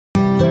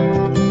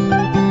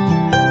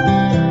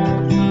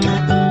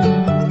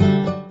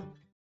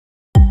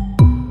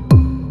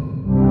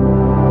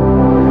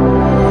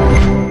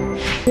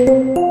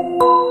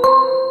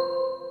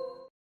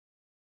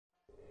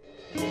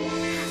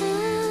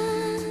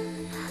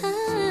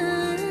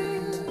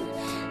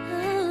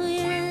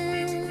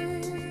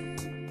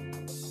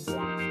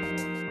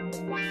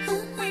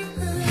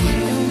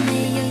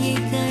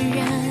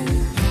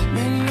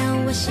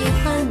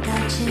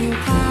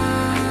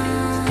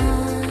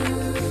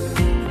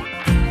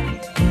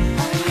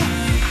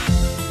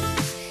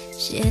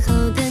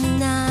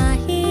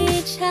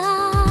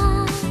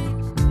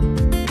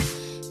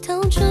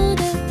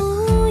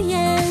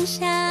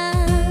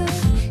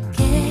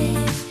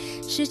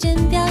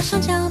上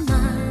叫骂，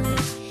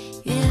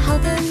约好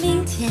的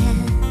明天，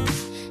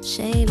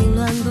谁凌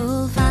乱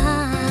步伐？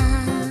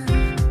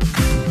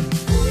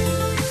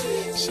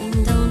心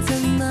动怎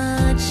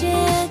么解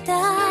答？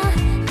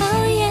哦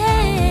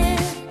耶，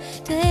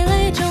对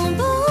泪中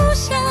不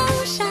想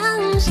上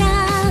下。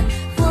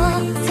我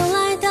从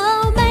来都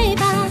没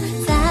把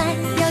再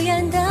遥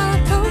远的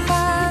童话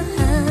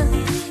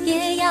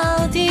也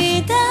要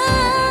抵达。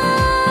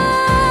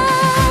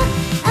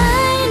I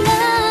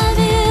love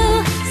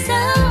you, so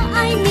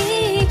I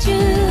need you。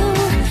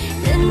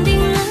认定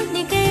了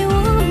你给我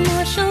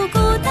默守孤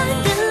单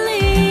的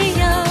理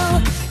由，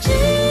直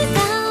到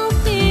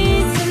彼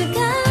此感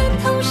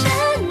同身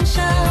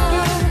受。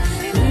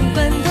不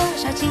管多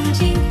少荆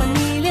棘或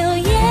逆流，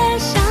也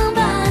相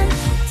伴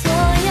左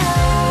右。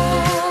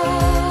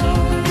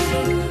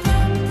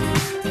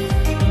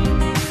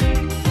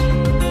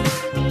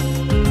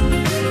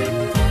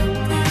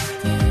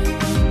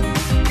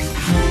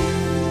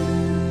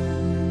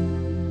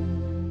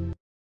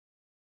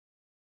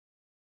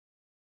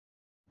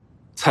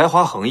才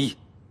华横溢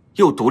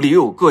又独立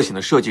又有个性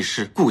的设计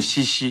师顾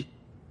兮兮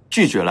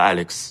拒绝了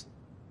Alex，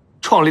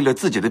 创立了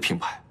自己的品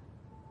牌。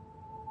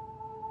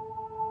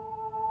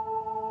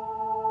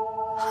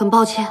很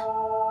抱歉，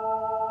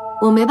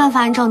我没办法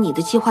按照你的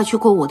计划去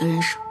过我的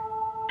人生。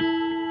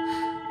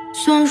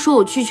虽然说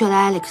我拒绝了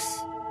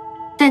Alex，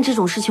 但这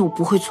种事情我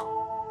不会做。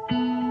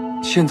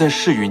现在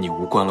是与你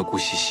无关了，顾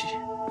兮兮，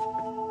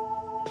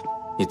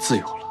你自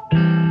由了，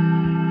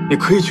你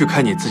可以去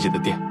开你自己的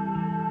店。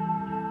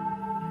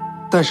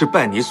但是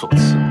拜你所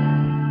赐，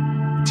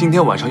今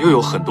天晚上又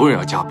有很多人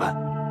要加班。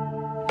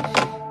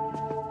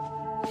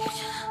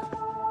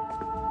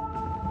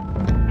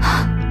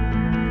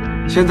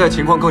现在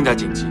情况更加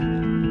紧急，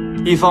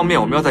一方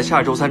面我们要在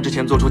下周3之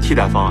前做出替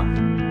代方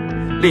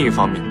案，另一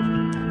方面，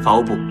法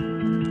务部，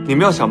你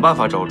们要想办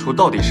法找出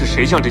到底是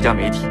谁向这家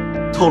媒体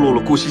透露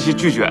了顾兮兮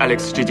拒绝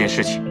Alex 这件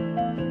事情。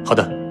好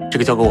的，这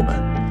个交给我们。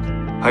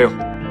还有，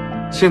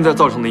现在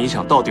造成的影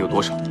响到底有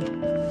多少？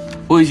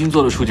我已经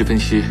做了数据分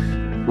析，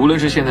无论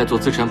是现在做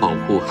资产保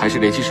护，还是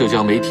联系社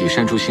交媒体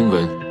删除新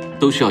闻，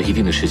都需要一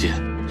定的时间。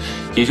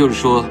也就是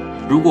说，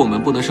如果我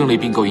们不能胜利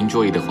并购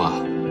Enjoy 的话，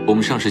我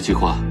们上市计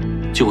划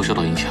就会受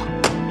到影响。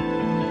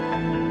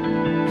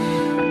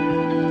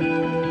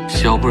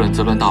小不忍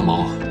则乱大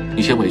谋，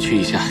你先委屈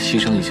一下，牺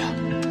牲一下，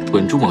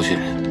稳住某些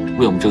人，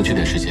为我们争取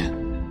点时间。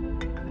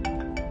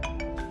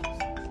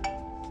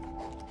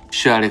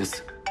是 Alex。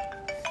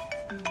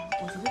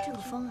我觉得这个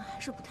方案还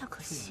是不太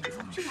可行。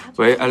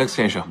喂 ，Alex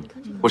先生，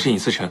我是尹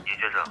思宸。尹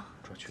先生，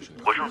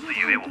我上次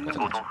以为我们的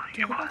沟通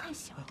很愉快，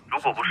如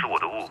果不是我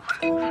的误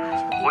会，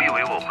我以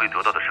为我会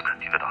得到的是肯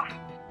定的答复，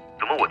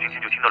怎么我今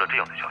天就听到了这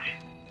样的消息？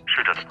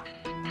是真的吗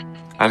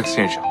 ？Alex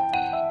先生，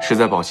实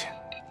在抱歉，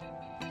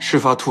事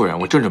发突然，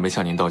我正准备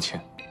向您道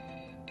歉，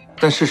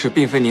但事实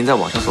并非您在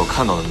网上所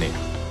看到的那样。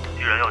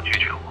既然要拒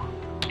绝我，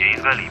也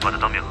应该礼貌的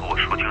当面和我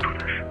说清楚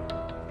才是，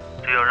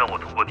这样让我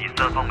通过第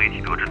三方媒体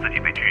得知自己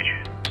被拒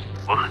绝，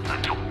我很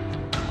难做。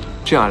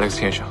这样 ，Alex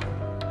先生，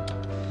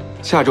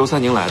下周3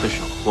您来的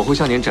时候，我会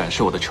向您展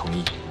示我的诚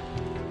意，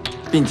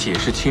并解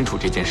释清楚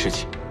这件事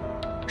情。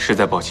实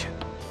在抱歉。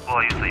不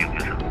好意思，尹先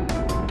生，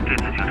这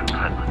次行程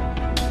太满，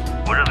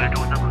我认为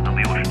周3可能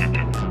没有时间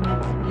见你，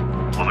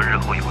我们日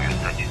后有缘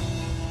再见。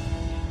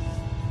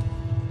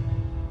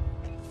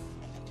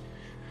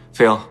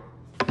飞扬，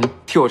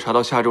替我查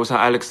到下周3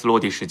 Alex 落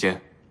地时间，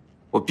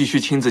我必须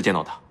亲自见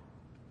到他。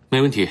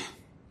没问题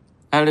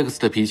 ，Alex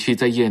的脾气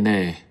在业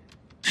内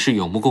是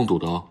有目共睹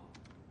的哦。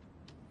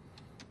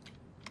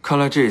看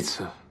来这一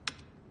次，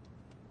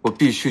我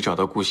必须找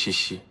到顾兮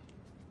兮，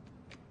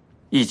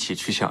一起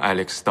去向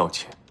Alex 道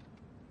歉。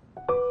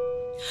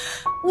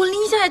我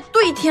立下来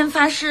对天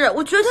发誓，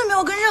我绝对没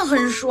有跟任何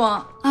人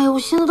说。哎，我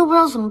现在都不知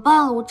道怎么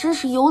办了，我真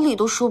是有理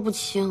都说不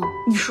清。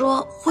你说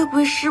会不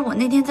会是我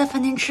那天在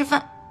饭店吃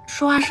饭，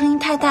说话声音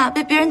太大，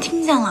被别人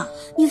听见了？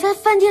你在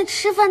饭店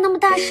吃饭那么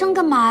大声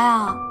干嘛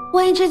呀？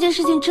万一这件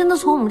事情真的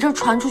从我们这儿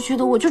传出去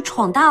的，我就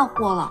闯大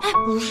祸了。哎，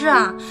不是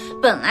啊，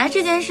本来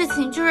这件事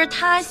情就是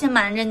他先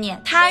瞒着你，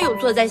他有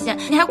错在先，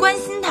你还关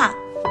心他。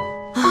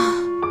啊，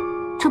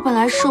这本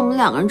来是我们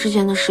2个人之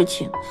间的事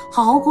情，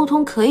好好沟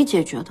通可以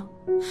解决的，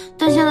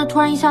但现在突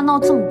然一下闹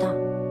这么大，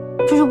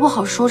这就不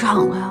好收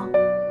场了呀。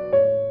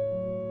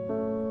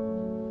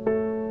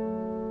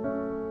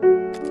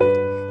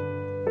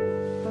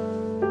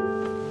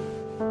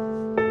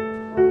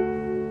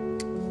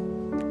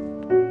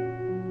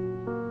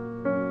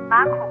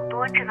马孔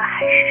多这个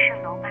海市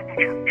蜃楼般的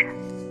城镇，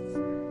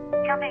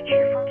将被飓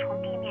风从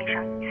地面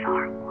上一扫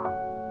而过，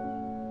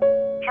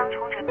将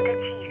从人们的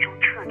记忆中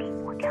彻底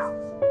抹掉。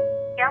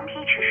羊皮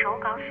纸手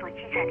稿所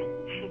记载的一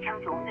切将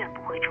永远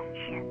不会重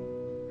现。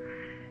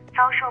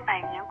遭受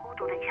100年孤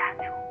独的家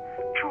族，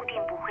注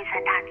定不会在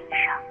大地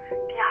上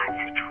第2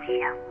次出现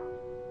了。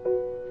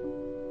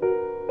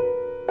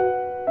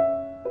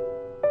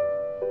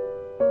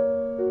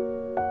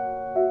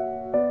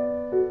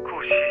顾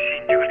兮兮，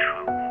你这个蠢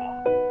货，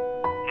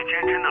你竟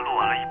然真的录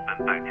完了一本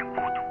《100年孤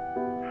独》。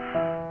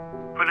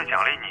为了奖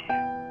励你，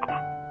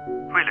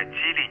为了激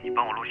励你，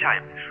下一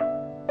本书，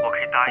我可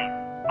以答应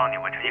帮你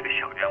完成一个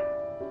小任务。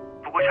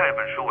不过下一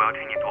本书我要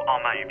听你读《傲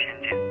慢与偏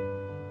见》。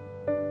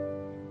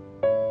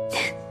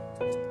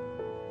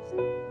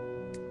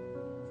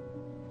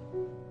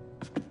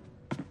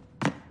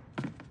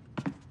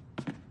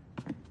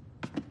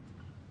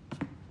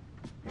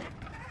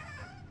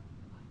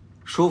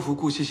说服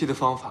顾西西的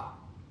方法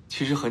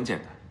其实很简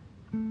单，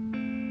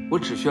我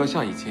只需要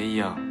像以前一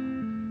样，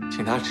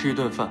请她吃一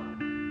顿饭，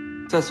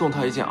再送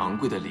她一件昂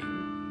贵的礼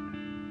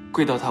物，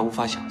贵到她无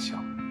法想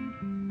象，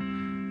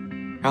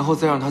然后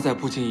再让她在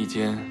不经意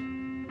间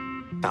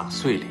打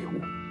碎礼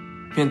物，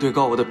面对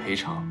高额的赔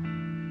偿，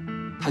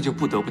她就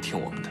不得不听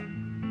我们的。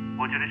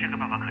我觉得这个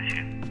办法可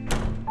行。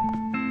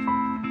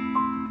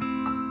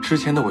之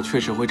前的我确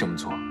实会这么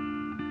做，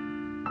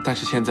但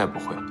是现在不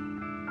会了。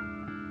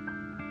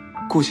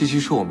顾西西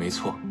说我没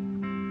错，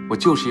我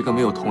就是一个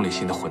没有同理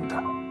心的混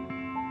蛋，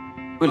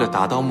为了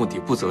达到目的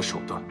不择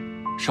手段，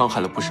伤害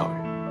了不少人。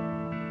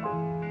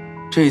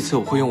这一次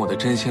我会用我的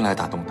真心来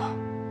打动他，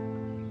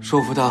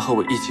说服他和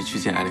我一起去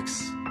见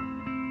Alex。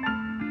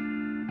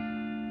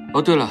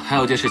 哦，对了，还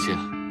有件事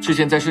情，之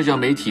前在社交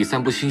媒体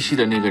散布信息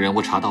的那个人我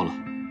查到了，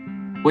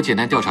我简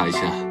单调查一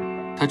下，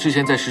他之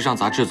前在时尚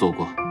杂志做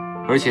过，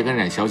而且跟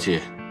冉小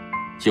姐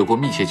有过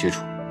密切接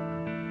触。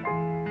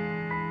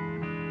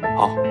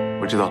好，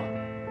我知道了。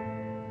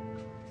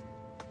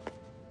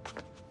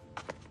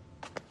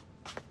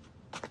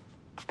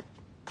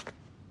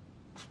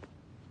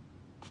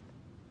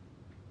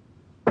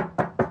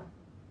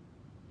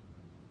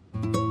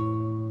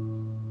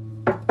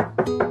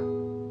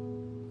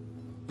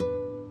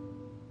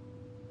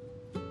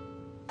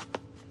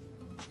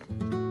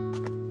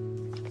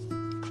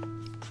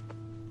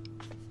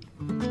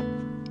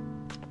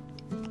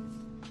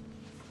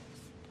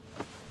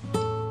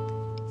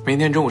明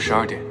天中午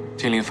12点，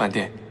金陵饭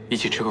店一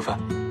起吃个饭，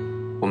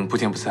我们不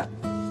见不散。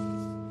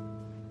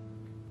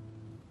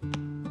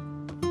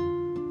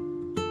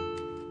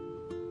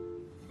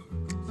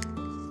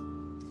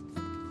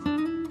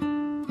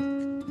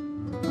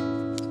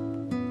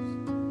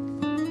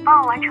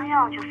帮我完成愿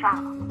望就算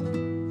了，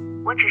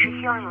我只是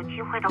希望有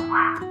机会的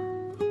话，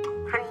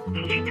和你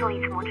一起去做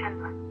一次摩天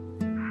轮。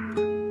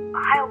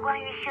还有关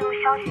于泄露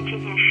消息这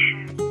件事，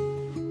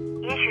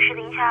也许是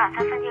林小雅在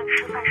饭店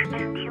吃饭时被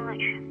人听了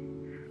去。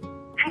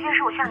这件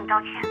事我向你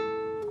道歉，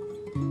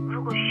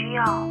如果需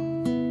要，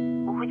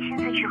我会亲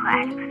自去和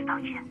Alex 道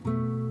歉。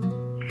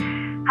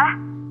好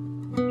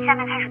了，下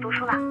面开始读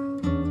书了，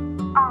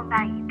《傲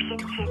慢与偏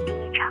见》第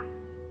1章。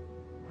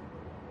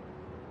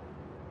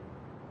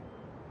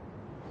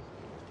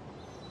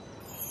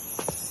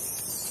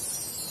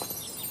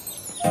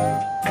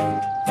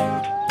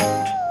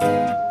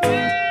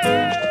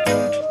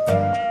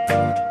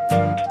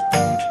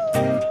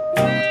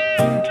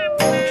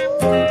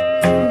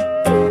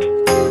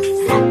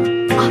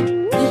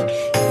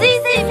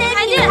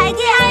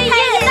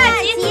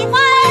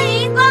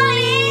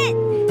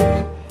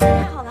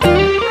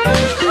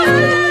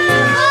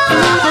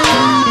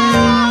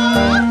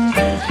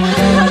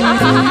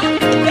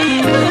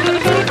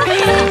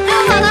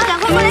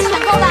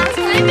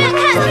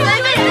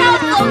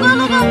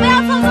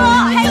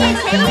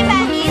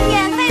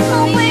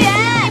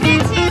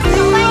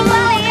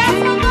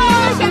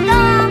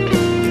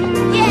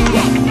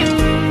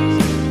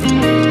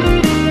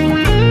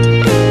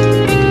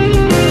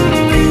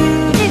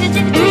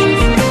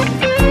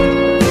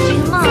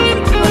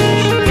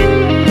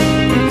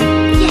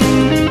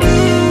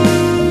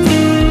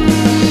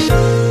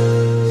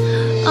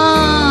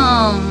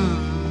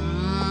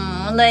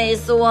累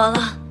死我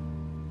了！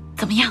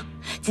怎么样，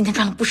今天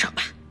赚了不少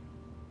吧？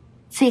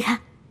自己看。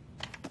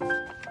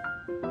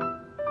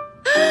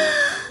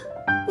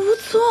不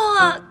错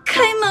啊，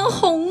开门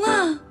红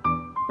啊！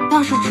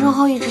要是之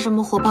后一直这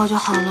么火爆就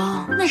好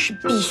了。那是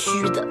必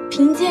须的，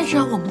凭借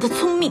着我们的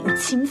聪明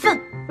勤奋。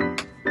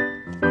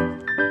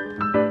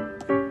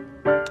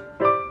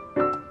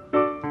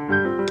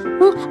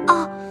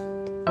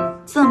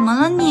怎么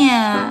了你？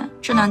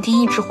这2天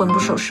一直魂不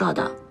守舍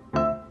的。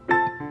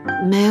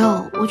没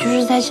有，我就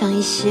是在想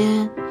一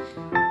些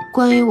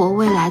关于我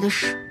未来的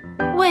事。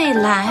未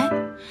来？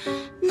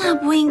那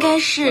不应该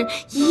是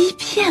一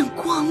片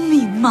光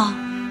明吗？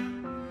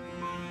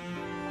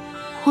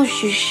或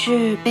许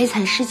是悲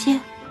惨世界。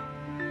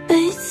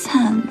悲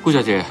惨？顾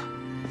小姐，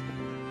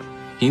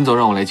尹总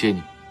让我来接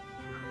你。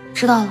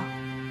知道了。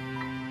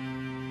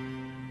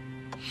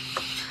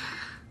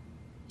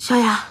小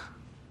雅，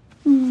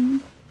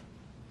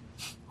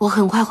我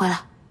很快回来。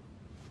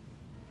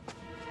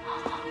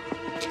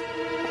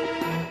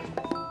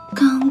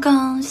刚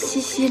刚西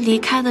西离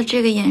开的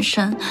这个眼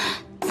神，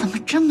怎么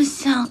这么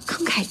像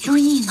慷慨就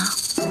义呢？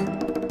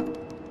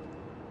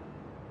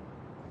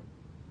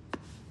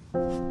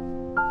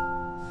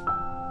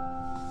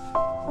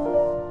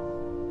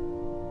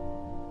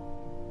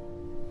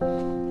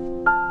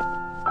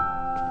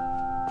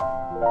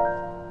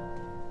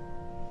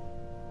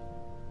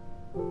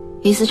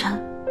李思辰，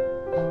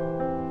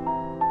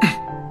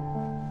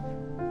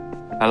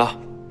来了，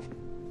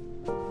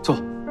坐。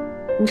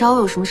你找我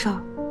有什么事儿？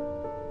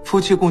夫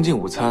妻共进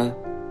午餐，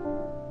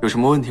有什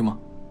么问题吗？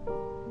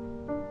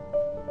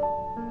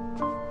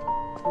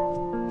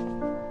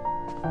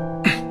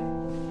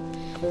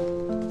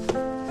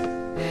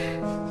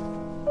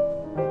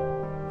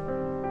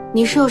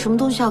你是有什么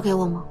东西要给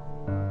我吗？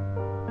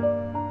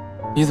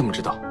你怎么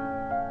知道？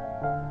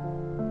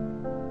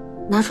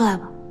拿出来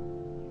吧。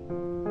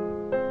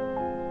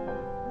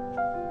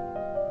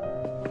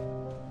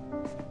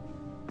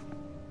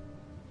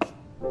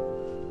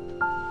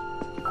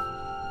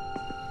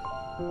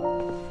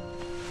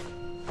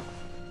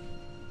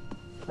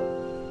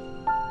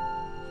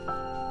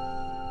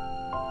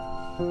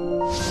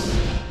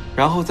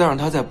然后再让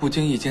他在不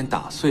经意间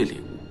打碎礼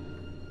物，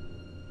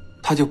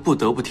他就不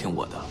得不听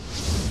我的。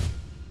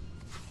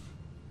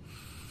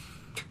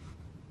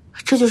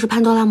这就是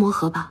潘多拉魔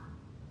盒吧？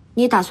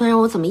你打算让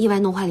我怎么意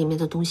外弄坏里面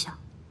的东西啊？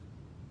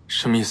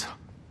什么意思？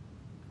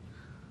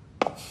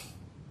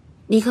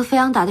你和飞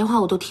扬打电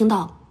话我都听到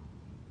了。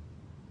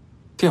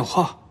电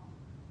话？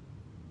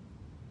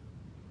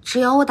只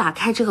要我打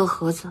开这个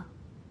盒子，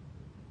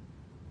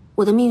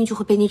我的命运就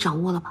会被你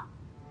掌握了吧？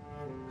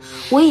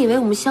我以为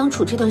我们相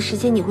处这段时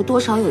间你会多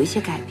少有一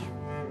些改变，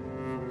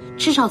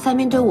至少在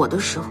面对我的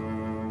时候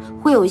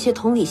会有一些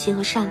同理心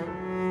和善良。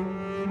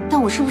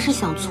但我是不是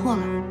想错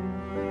了？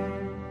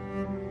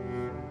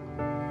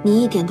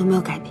你一点都没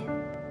有改变。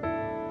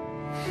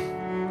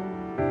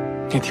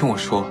你听我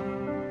说，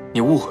你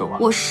误会我了。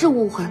我是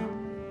误会了。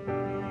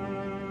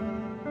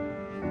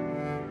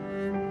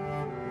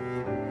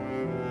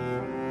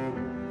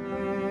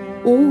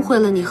我误会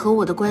了你和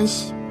我的关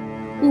系，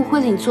误会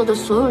了你做的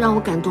所有让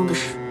我感动的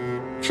事。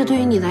这对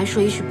于你来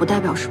说也许不代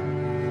表什么，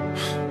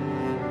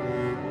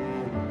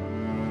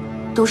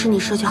都是你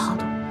设计好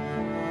的。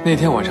那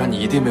天晚上你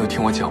一定没有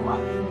听我讲完。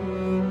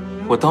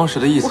我当时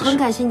的意思是，我很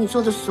感谢你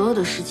做的所有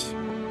的事情，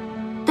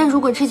但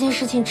如果这件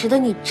事情值得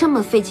你这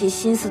么费尽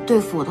心思对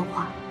付我的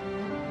话，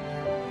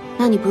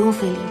那你不用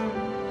费力了。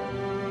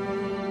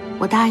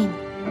我答应你，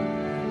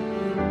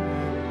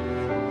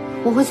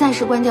我会暂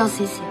时关掉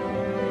CC，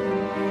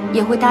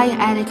 也会答应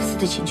Alex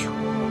的请求，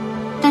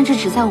但这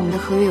只在我们的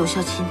合约有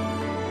效期内。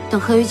等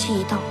合约期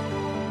一到，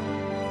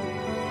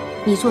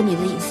你做你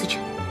的尹思宸，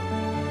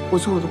我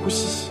做我的顾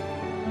兮兮，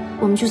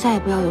我们就再也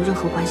不要有任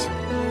何关系了。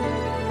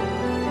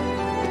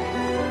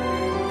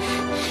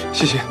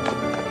谢谢。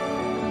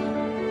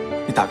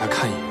你打开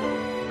看一眼。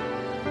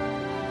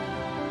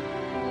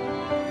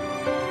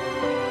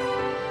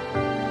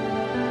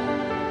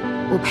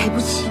我赔不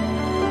起。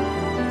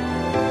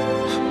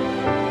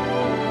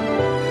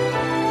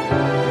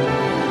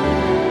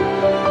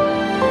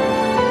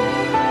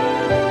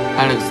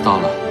Alex 到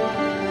了，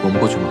我们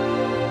过去吗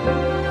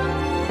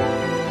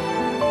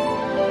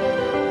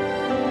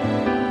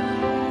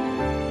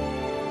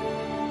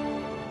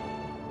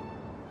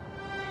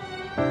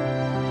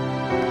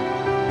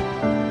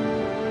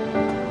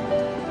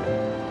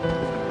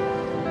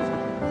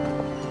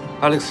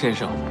？Alex 先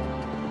生，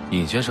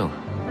尹先生，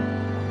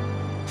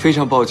非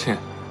常抱歉，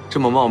这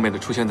么冒昧的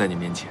出现在你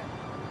面前。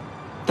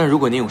但如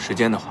果您有时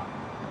间的话，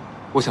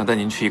我想带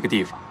您去一个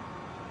地方，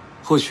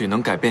或许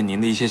能改变您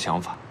的一些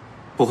想法，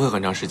不会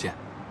很长时间。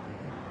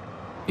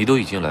你都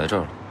已经来这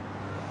儿了，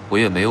我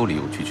也没有理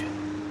由拒绝。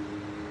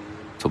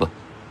走吧。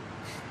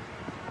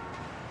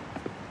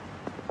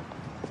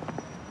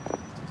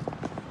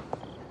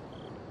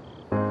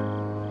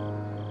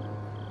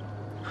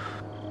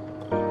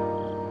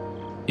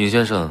尹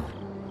先生，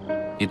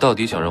你到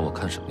底想让我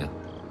看什么呀？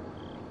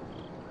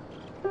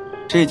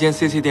这间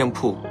CC 店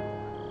铺，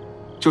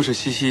就是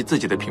西西自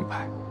己的品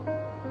牌。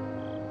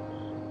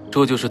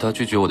这就是他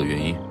拒绝我的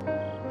原因。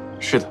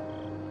是的。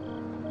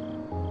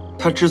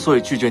他之所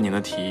以拒绝您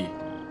的提议，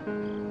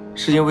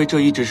是因为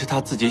这一直是他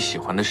自己喜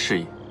欢的事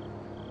业，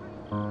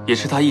也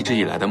是他一直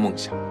以来的梦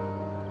想。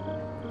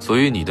所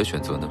以你的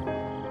选择呢？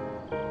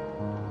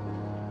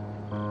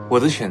我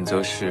的选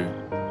择是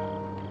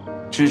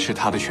支持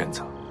他的选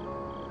择。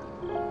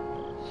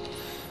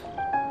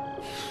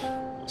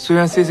虽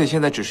然 CC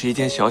现在只是一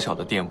间小小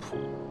的店铺，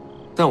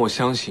但我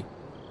相信，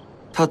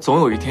它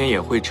总有一天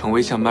也会成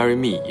为像 Marry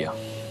Me 一样，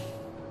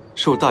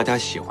受大家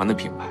喜欢的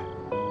品牌。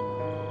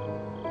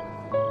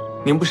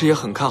您不是也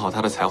很看好他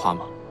的才华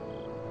吗？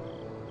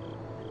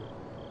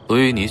所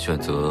以你选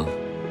择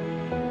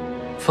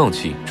放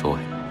弃Joy？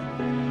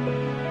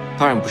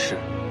当然不是，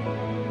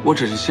我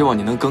只是希望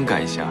你能更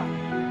改一下，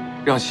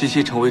让西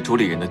西成为主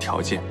理人的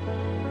条件。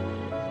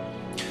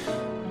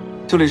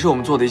这里是我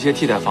们做的一些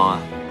替代方案。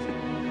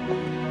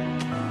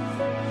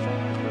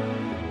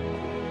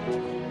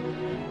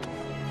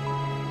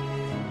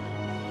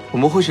我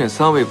们会选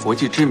3位国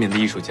际知名的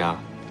艺术家，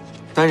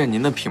担任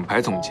您的品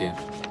牌总监、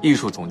艺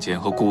术总监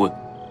和顾问，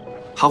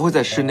还会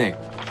在市内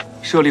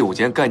设立5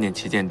间概念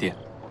旗舰店。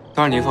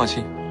当然您放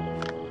心，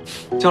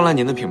将来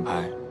您的品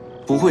牌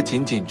不会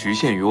仅仅局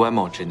限于外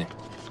贸之内。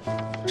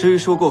至于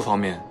收购方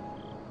面，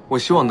我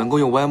希望能够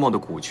用外贸的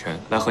股权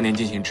来和您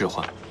进行置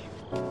换，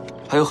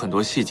还有很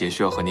多细节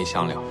需要和您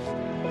商量，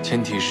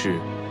前提是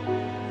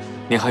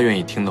您还愿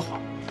意听的话。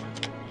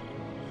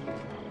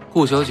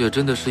顾小姐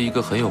真的是一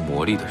个很有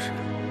魔力的人，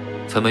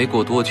才没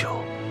过多久，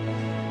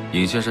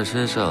尹先生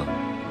身上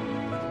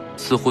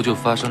似乎就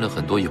发生了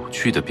很多有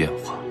趣的变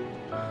化，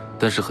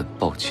但是很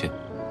抱歉，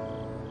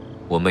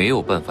我没有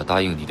办法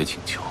答应你的请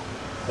求。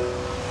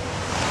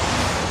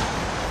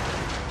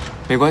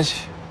没关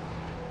系，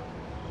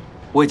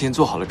我已经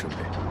做好了准备。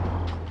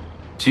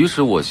即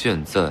使我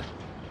现在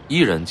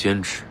依然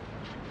坚持，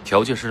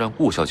条件是让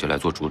顾小姐来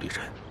做主理人，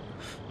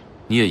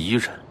你也依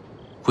然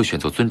会选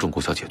择尊重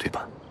顾小姐，对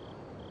吧？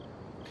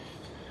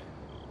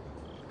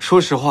说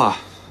实话，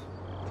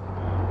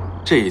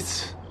这一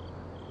次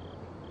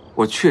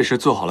我确实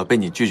做好了被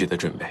你拒绝的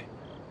准备。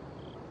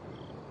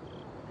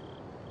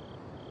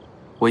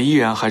我依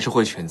然还是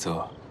会选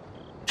择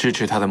支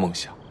持他的梦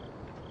想。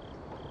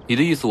你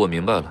的意思我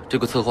明白了，这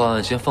个策划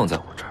案先放在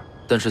我这儿，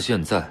但是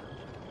现在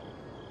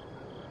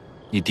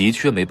你的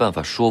确没办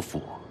法说服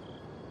我，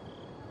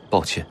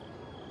抱歉。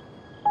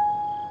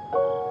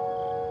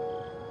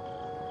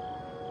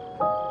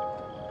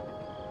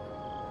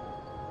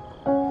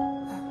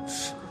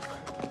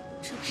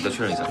你再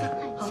确认一下。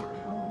好，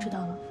我知道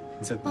了。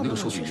你那个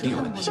数据一定有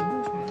问题。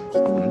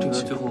我们这个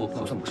最后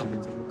核算不上。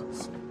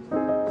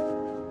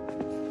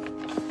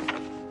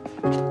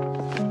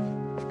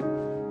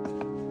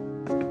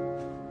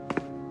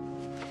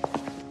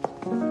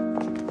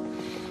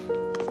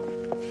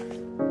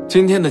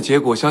今天的结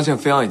果，相信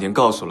飞扬已经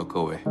告诉了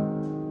各位。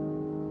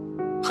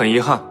很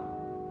遗憾，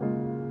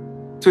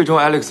最终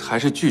Alex 还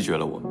是拒绝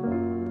了我们。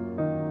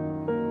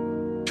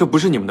这不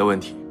是你们的问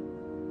题，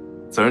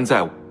责任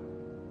在我。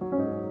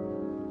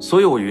所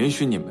以我允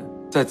许你们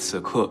在此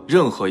刻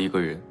任何一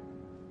个人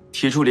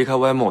提出离开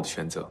YMO 的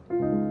选择。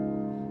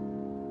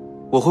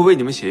我会为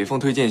你们写一封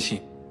推荐信，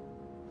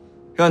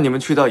让你们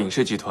去到影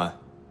视集团。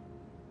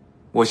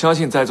我相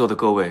信在座的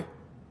各位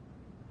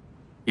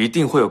一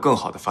定会有更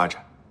好的发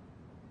展。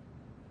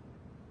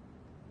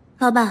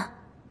老板，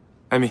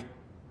艾米，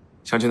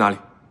想去哪里？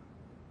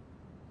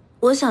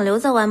我想留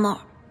在YMO。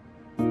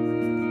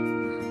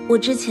我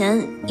之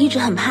前一直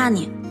很怕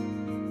你，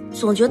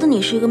总觉得你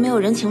是一个没有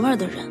人情味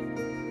的人。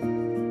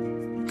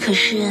可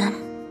是，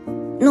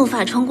怒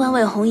发冲冠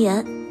为红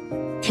颜，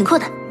挺酷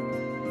的。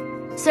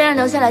虽然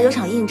留下来有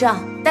场硬仗，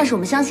但是我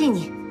们相信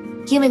你，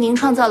因为您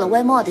创造了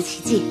YMO 的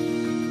奇迹。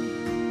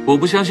我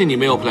不相信你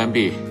没有 Plan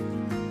B。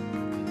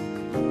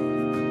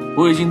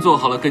我已经做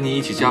好了跟你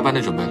一起加班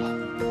的准备了。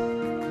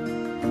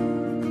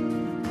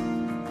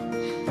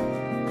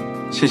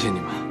谢谢你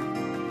们。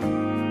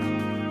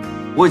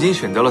我已经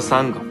选择了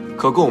3个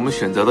可供我们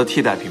选择的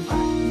替代品牌，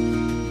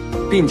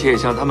并且也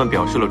向他们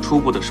表示了初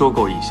步的收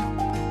购意向。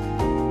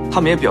他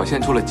们也表现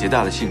出了极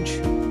大的兴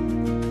趣，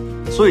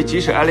所以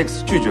即使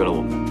Alex 拒绝了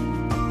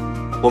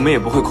我们也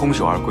不会空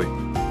手而归。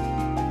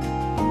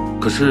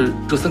可是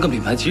这3个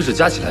品牌即使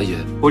加起来也……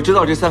我知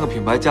道这3个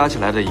品牌加起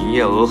来的营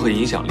业额和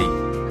影响力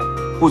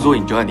不足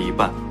Enjoy的一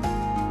半，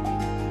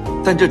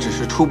但这只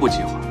是初步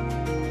计划。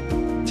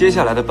接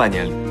下来的半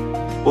年里，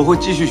我会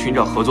继续寻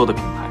找合作的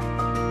品牌，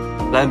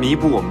来弥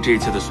补我们这一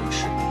次的损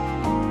失。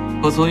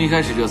我从一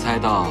开始就猜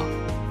到，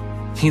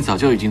你早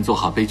就已经做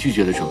好被拒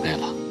绝的准备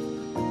了。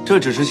这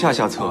只是下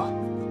策，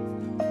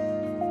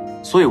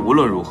所以无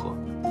论如何，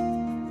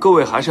各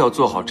位还是要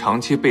做好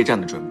长期备战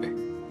的准备。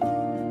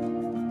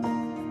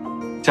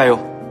加油！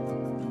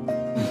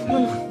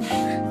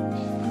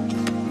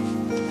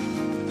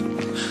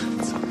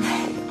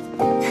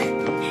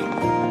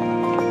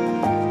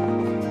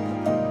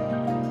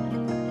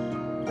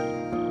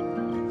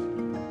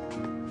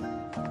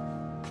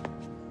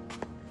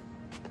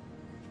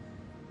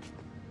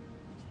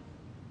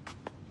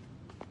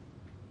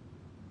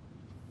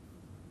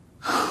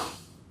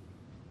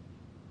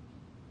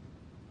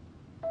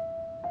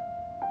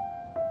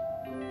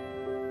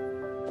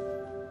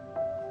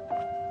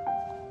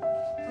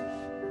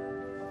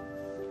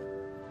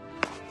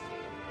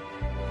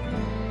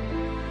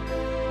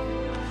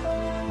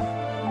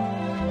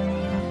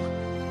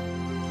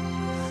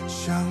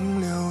像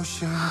流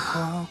星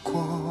划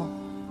过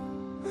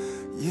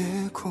夜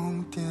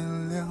空，点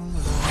亮了，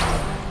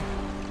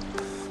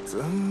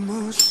怎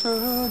么舍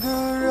得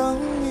让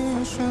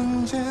一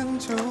瞬间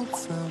就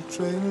此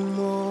坠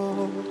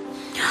落？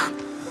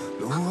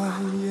路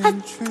蜿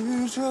蜒曲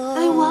折。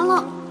哎，完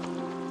了！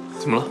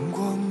怎么了？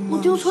我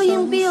丢错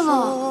硬币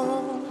了，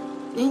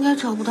应该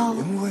找不到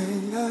了。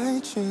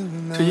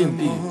这硬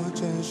币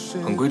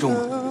很贵重吗？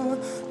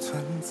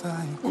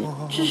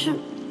这是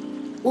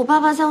我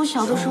爸爸在我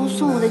小的时候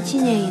送我的纪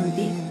念硬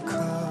币。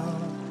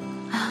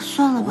哎呀，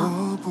算了吧，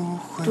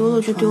丢了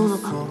就丢了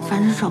吧，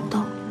反正找不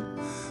到。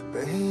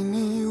被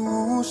你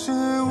无时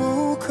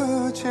无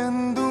刻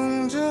牵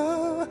动着，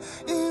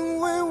因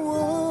为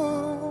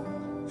我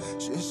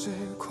是谁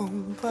空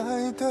白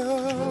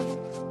的，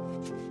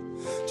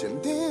坚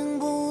定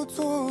不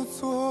做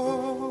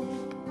作，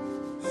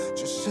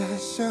只是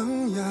想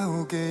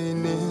要给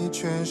你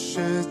全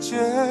世界。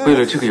为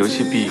了这个游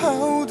戏币，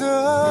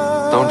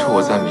当初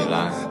我在米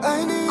兰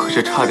可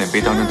是差点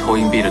被当成投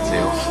硬币的自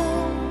由。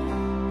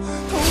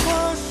童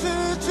话是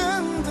真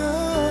的，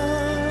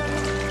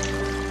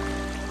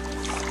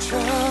骄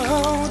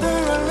傲的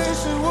软肋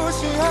是我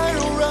心爱柔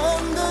软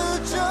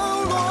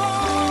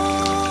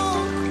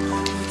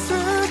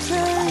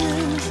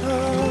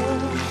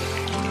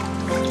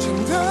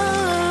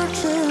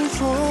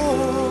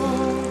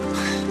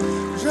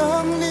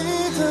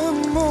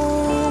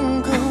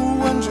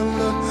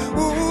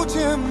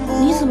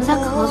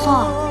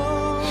嗽？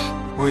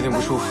我有点不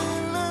舒服。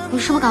你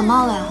是不是感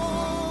冒了呀？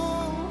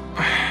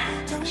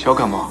小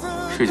感冒，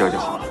睡觉就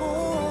好了。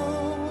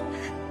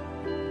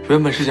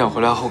原本是想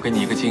回来后给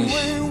你一个惊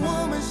喜，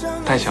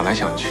但想来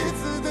想去，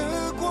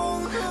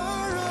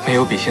没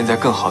有比现在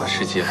更好的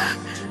时机了。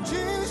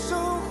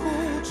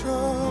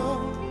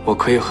我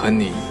可以和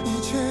你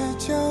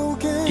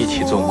一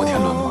起坐摩天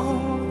轮吗？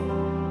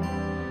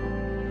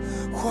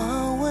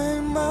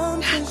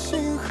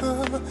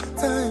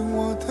在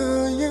我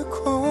的夜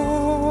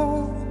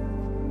空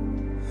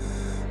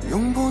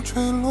永不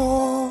坠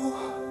落。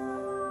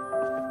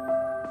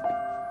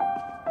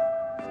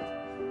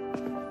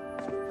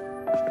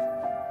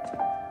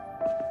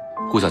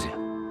顾小姐，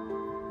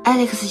艾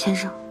利克斯先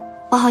生，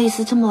不好意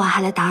思这么晚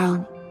还来打扰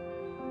你，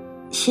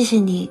谢谢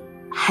你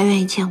还愿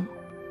意见我。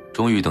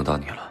终于等到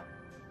你了。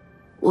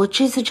我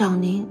这次找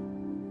您，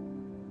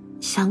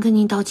想跟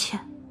您道歉。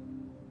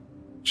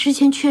之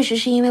前确实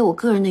是因为我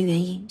个人的原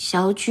因，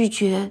想要拒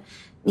绝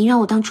您让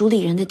我当主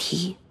理人的提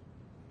议，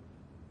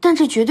但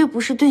这绝对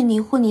不是对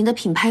您或您的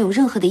品牌有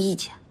任何的意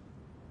见，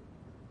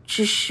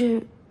只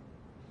是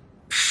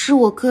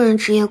我个人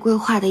职业规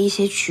划的一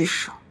些取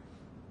舍。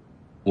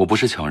我不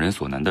是强人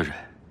所难的人，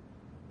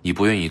你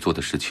不愿意做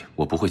的事情，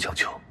我不会强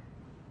求，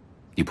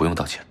你不用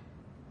道歉。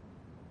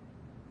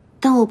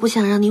但我不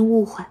想让您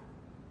误会，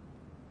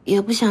也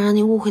不想让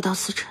您误会到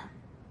思辰。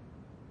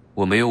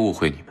我没有误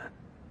会你们，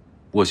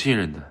我信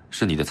任的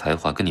是你的才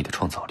华跟你的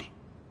创造力。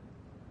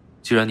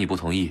既然你不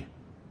同意，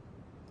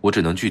我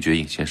只能拒绝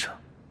尹先生。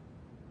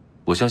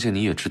我相信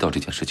你也知道这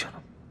件事情了。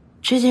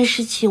这件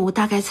事情我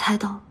大概猜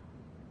到了，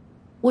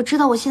我知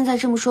道我现在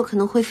这么说可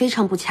能会非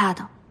常不恰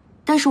当，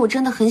但是我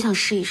真的很想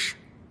试一试。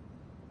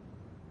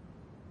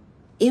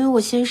因为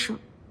我先生，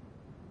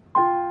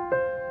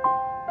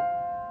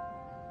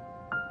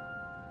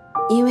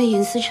因为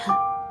尹思辰，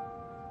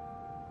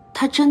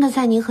他真的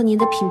在您和您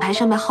的品牌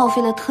上面耗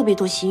费了特别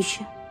多心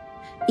血，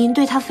您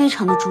对他非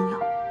常的重要。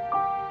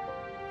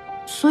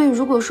所以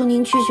如果说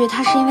您拒绝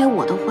他是因为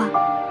我的话，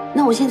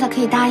那我现在可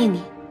以答应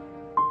您，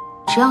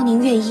只要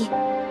您愿意，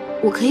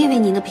我可以为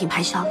您的品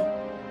牌效力。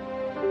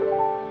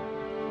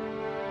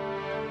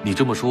你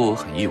这么说我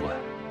很意外，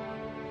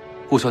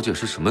顾小姐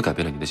是什么改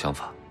变了你的想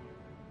法？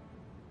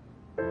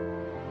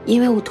因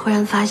为我突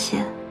然发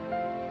现，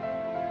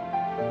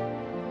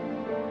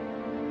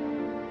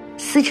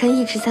思辰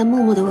一直在默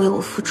默地为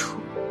我付出，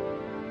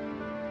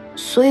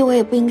所以我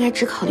也不应该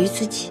只考虑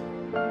自己，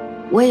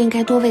我也应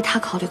该多为他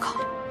考虑考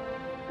虑。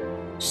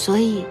所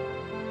以，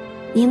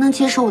您能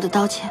接受我的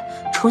道歉，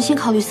重新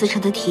考虑思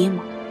辰的提议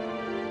吗？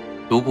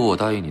如果我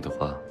答应你的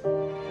话，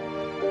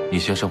你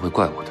先生会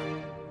怪我的。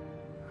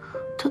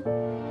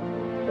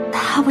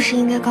他不是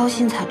应该高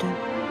兴才对吗？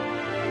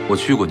我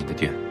去过你的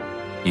店，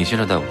尹先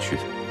生带我去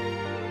的，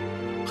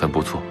很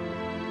不错。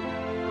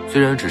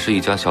虽然只是一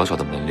家小小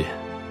的门脸，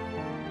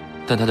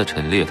但它的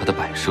陈列、它的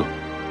摆设，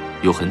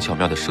有很巧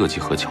妙的设计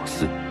和巧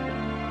思。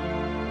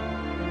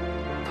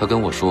他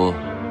跟我说，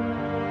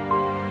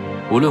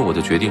无论我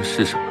的决定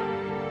是什么，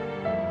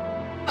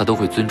他都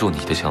会尊重你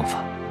的想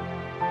法。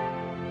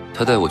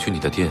他带我去你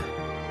的店，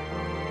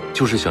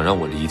就是想让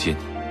我理解你，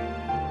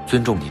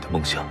尊重你的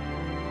梦想。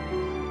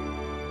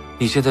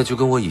你现在就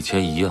跟我以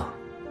前一样，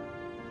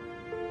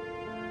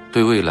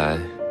对未来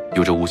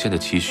有着无限的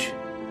期许。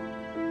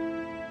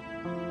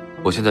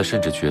我现在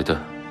甚至觉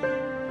得，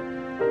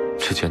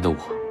之前的我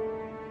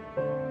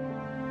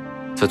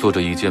在做着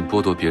一件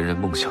剥夺别人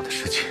梦想的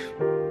事情。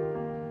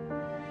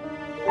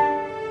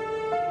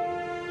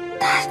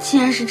他竟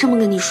然是这么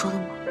跟你说的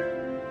吗？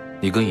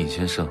你跟尹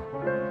先生，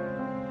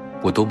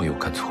我都没有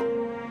看错。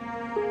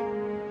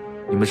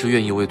你们是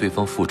愿意为对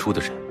方付出的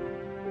人。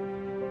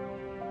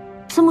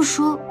这么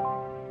说，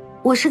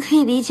我是可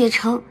以理解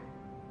成，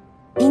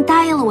您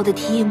答应了我的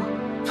提议吗？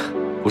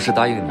不是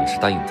答应你，是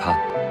答应他。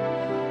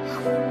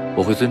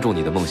我会尊重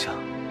你的梦想，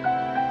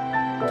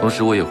同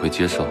时我也会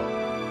接受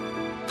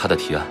他的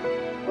提案。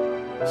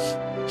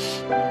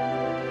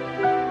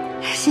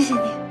谢谢你。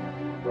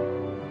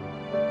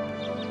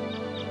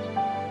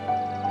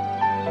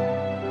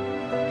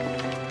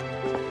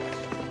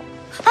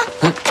哎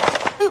呦，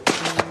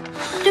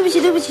对不起，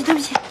对不起，对不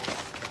起。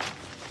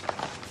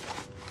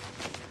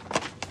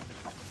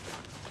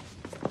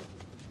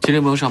今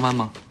天不用上班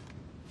吗？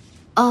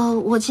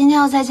我今天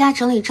要在家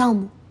整理账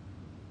目。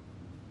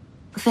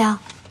飞扬，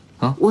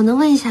我能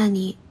问一下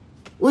你，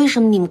为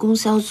什么你们公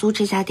司要租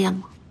这家店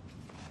吗？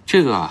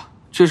这个啊，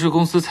这是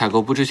公司采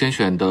购部之前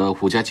选的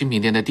5家精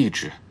品店的地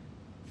址，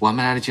我还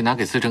没来得及拿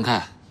给思辰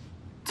看。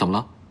怎么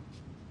了？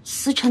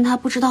思辰他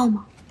不知道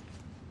吗？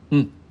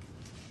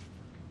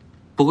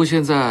不过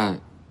现在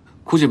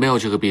估计没有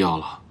这个必要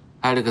了。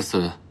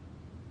Alex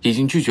已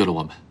经拒绝了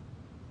我们。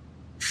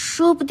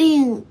说不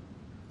定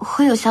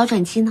会有小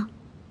转机呢。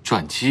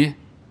转机？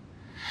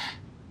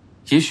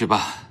也许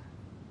吧。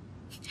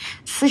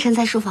思辰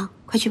在书房，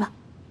快去吧。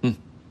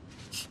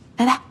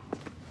拜拜。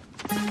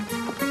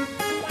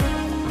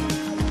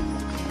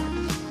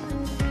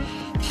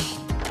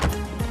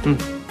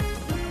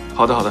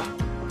好的好的，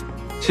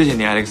谢谢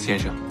您，Alex 先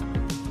生。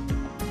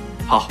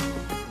好，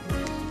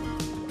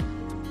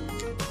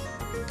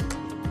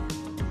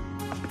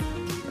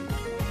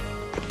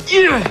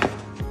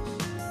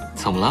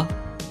怎么了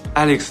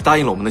 ？Alex 答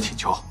应了我们的请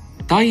求。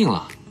答应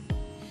了？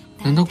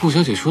难道顾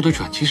小姐说的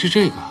转机是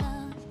这个？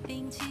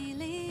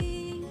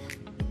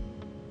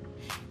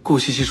顾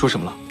西西说什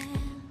么了？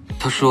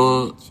她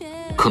说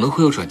可能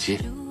会有转机。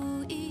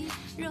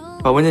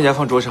把文件夹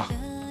放桌上，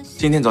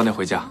今天早点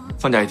回家，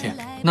放假1天。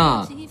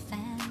那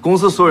公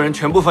司所有人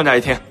全部放假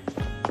1天。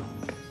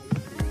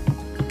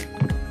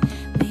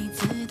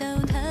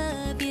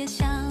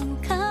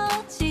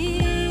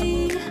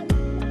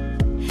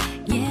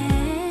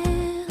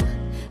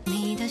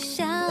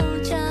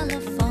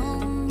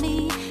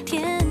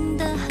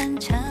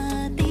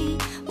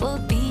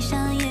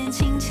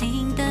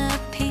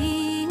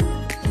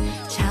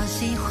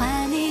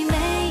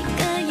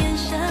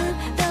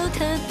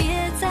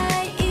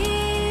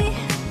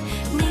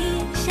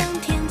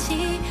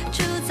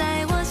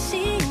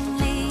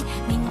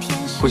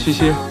顾西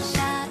西，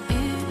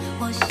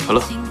可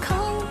乐。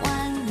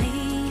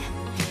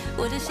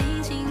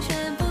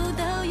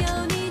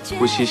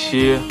顾西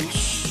西，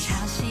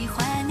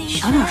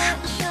小点声。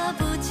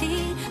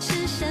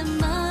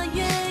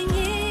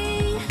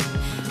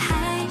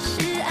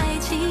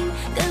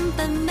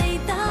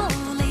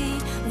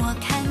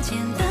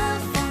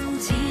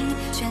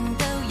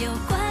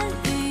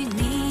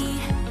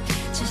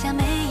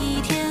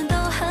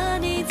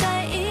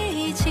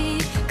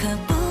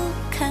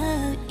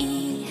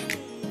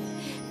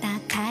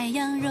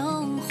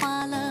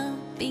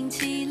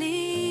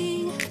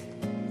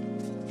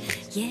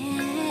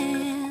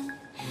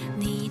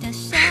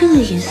这个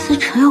尹思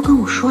宸要跟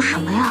我说什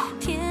么呀？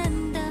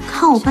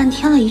看我半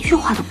天了，一句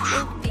话都不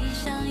说。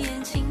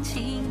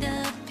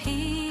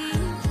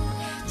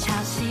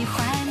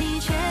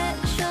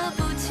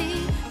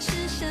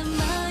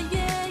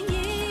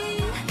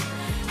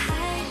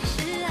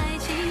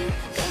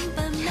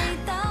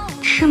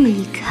这么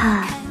一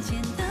看，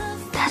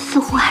他似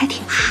乎还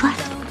挺帅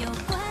的。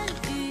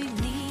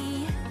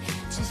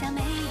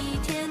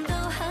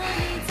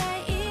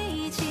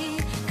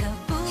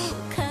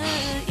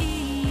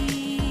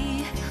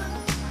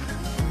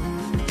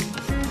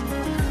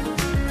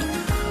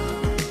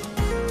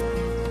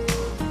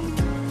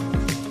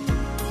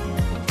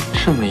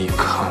这么一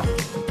看，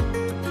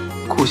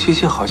顾西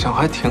西好像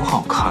还挺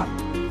好看。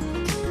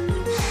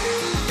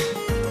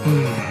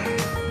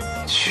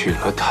娶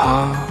了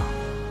她，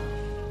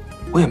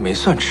我也没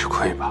算吃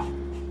亏吧。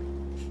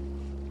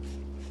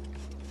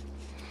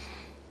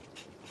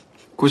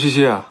顾西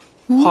西啊，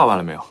画完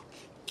了没有？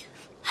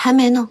还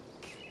没呢。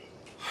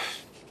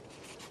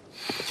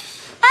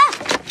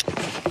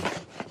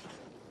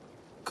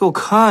给我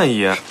看一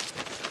眼。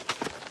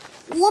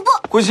我不。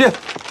顾西西，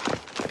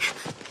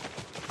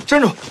站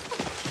住！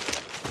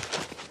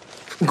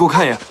你给我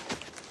看一眼，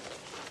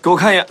给我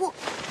看一眼。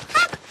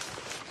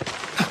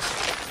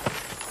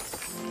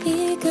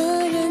一个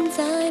人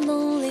在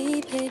梦里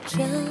陪着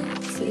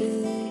自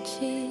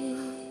己，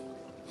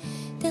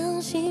当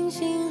星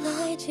星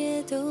来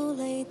解读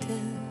泪的。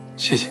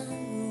谢谢，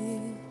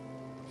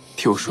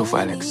替我说服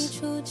Alex。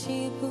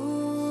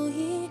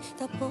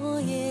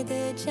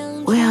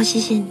我也要谢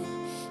谢你，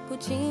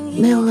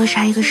没有扼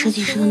杀一个设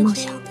计师的梦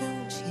想。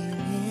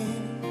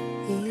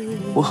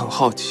我很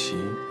好奇，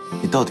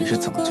你到底是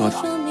怎么做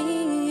到的？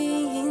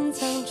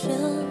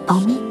保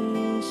密。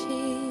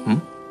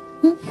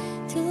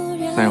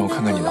那让我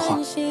看看你的画。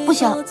不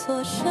行。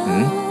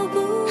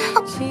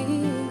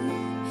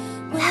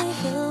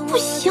不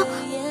行。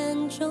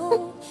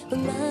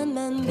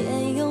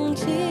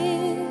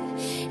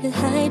人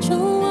海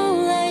中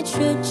往来，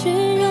却只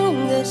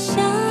容得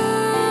下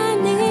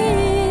你。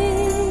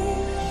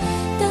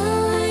当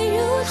爱如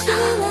此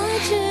来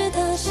至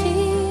他心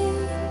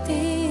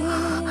底，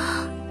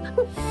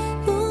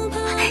不怕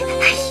会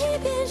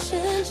变成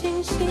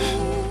惊喜，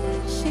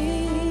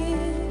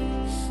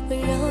温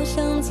柔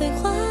像催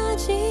化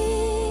剂，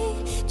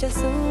加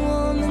速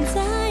我们在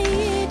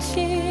一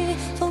起，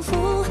仿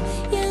佛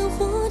烟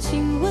火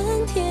亲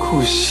吻天。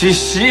顾西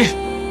西。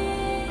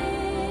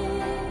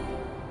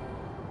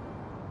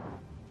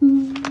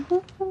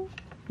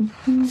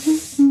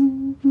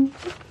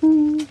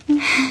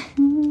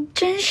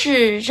真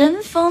是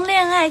人逢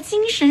恋爱精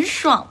神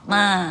爽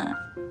嘛！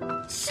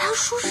瞎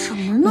说什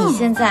么呢？你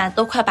现在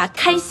都快把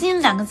开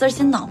心2个字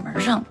写脑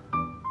门上了。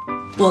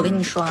我跟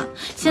你说啊，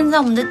现在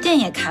我们的店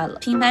也开了，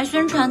品牌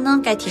宣传呢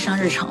该提上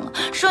日程了，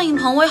摄影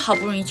棚我也好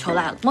不容易求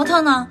来了，模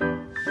特呢？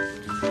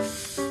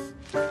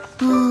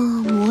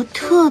模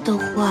特的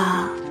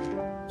话，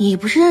你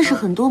不是认识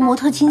很多模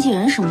特经纪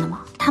人什么的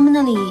吗？他们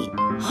那里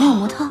没有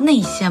模特？那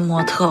些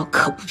模特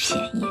可不便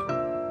宜。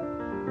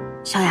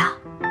小雅，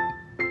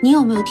你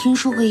有没有听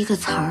说过一个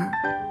词儿，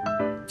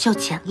叫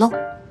简陋？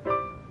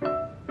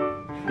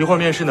一会儿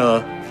面试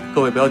呢，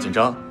各位不要紧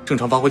张，正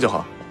常发挥就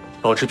好，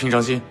保持平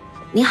常心。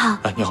你好。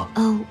哎，你好。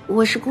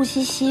我是顾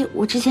西西，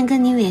我之前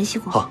跟您联系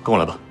过。好，跟我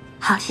来吧。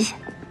好，谢谢。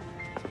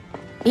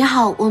你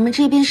好，我们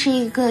这边是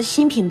一个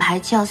新品牌，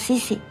叫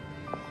CC。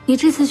你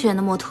这次选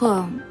的模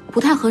特不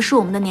太合适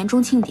我们的年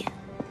终庆典，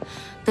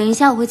等一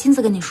下我会亲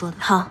自跟你说的。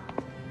好。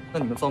那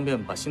你们方便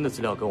把新的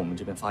资料给我们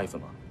这边发一份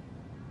吗？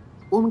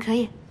我们可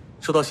以。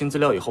收到新资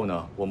料以后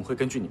呢，我们会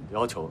根据你们的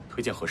要求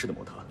推荐合适的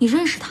模特。你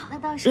认识他？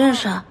认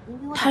识啊，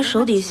他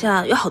手底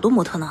下有好多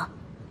模特呢。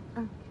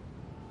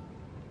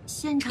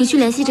你去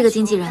联系这个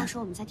经纪人，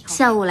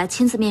下午我来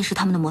亲自面试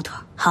他们的模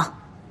特。好，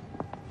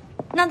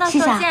那到时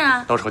候见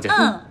啊！到时候见。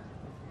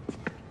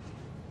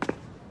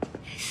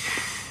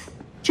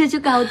这就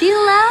搞定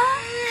了，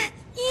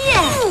耶！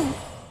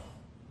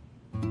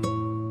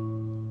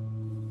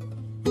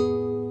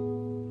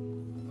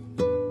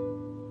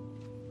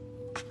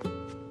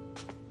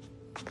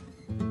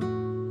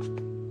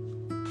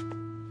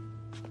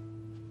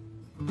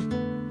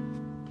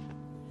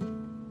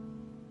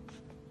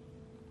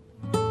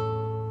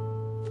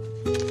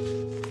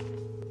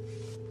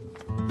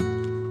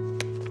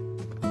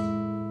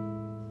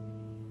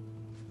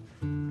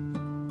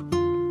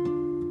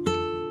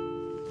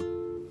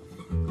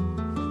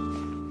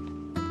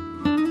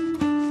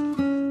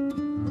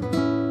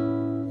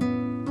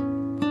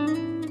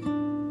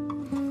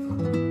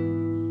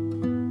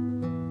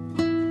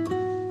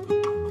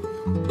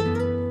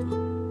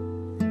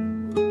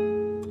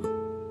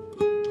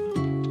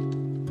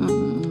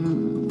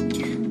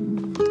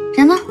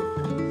人呢？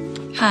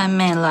还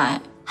没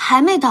来，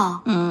还没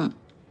到。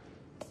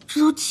这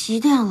都几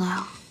点了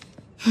呀？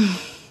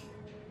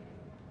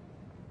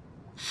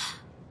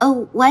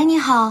喂，你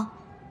好，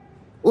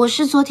我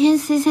是昨天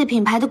CC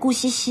品牌的顾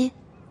兮兮，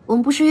我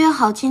们不是约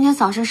好今天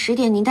早上10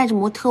点您带着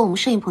模特我们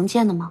摄影棚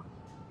见的吗？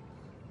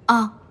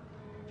啊？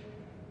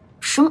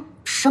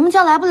什么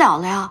叫来不了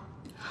了呀？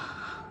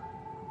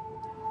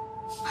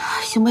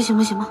行吧，什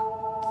么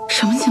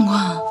情况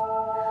啊？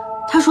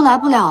他说来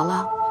不了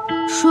了。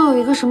说有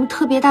一个什么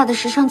特别大的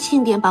时尚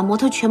庆典，把模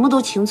特全部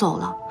都请走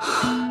了，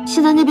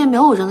现在那边没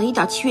有人了，一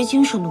点契约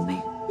精神都没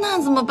有。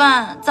那怎么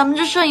办？咱们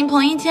这摄影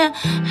棚一天，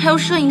还有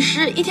摄影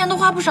师一天都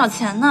花不少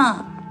钱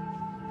呢。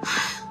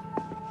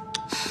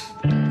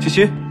七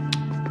七，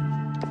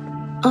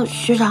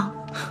学长，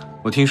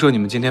我听说你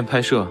们今天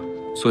拍摄，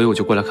所以我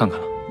就过来看看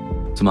了。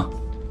怎么，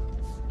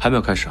还没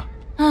有开始啊？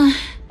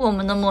我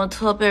们的模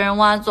特被人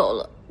挖走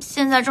了，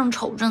现在正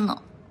愁着呢。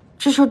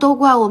这事都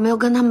怪我没有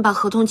跟他们把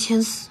合同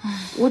签死，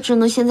我只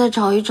能现在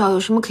找一找有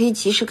什么可以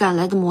及时赶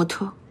来的模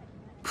特。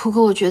不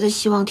过我觉得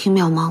希望挺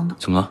渺茫的。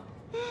怎么了？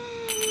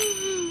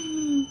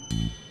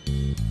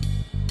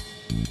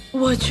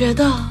我觉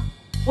得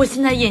我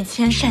现在眼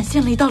前闪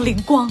现了一道灵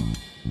光。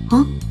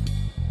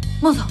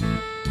莫总，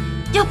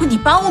要不你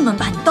帮我们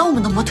吧，你当我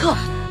们的模特。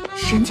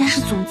人家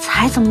是总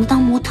裁，怎么能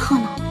当模特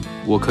呢？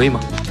我可以吗？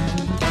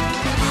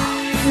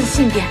自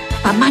信点，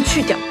把妈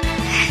去掉。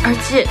而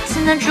且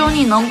现在只有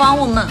你能帮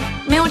我们，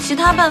没有其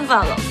他办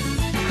法了。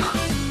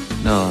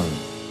那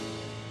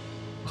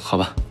好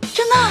吧。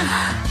真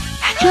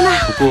的？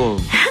不过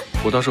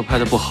我到时候拍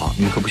的不好，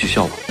你们可不许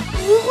笑我。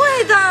不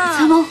会的。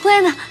怎么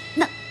会呢？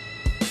那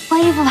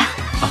换衣服吧。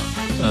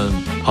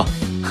好。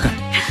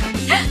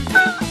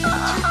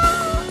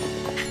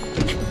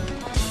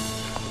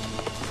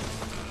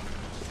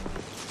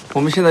我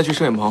们现在去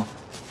摄影棚。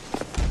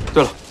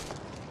对了，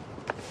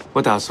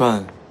我打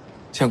算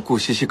向顾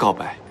兮兮告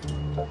白。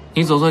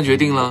你总算决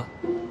定了？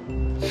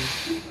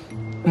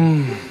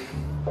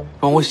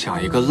帮我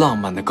想一个浪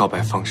漫的告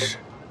白方式。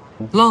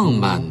浪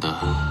漫的，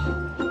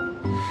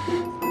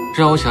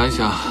让我想一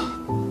想。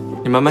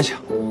你慢慢想。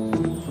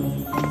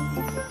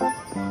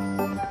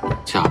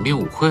假面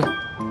舞会。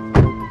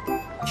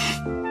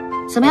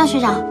怎么样，学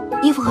长？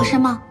衣服合身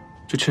吗？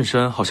这衬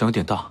衫好像有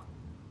点大。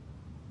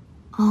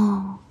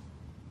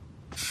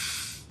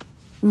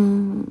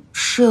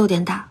是有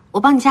点大，我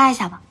帮你加一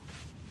下吧。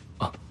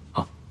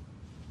好。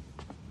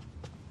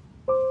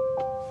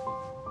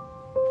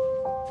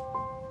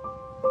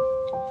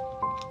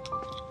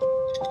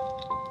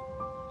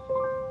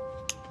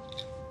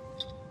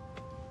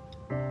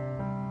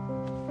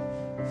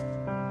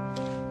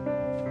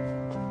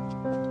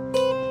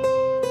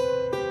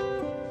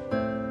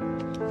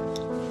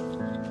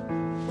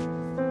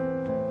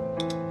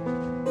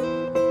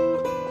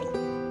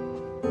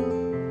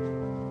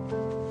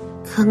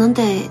可能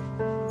得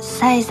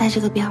塞一塞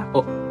这个边儿。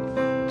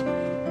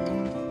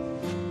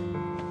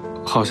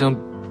好像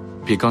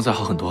比刚才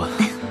好很多。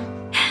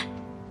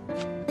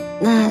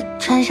那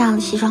穿上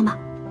西装吧。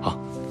好。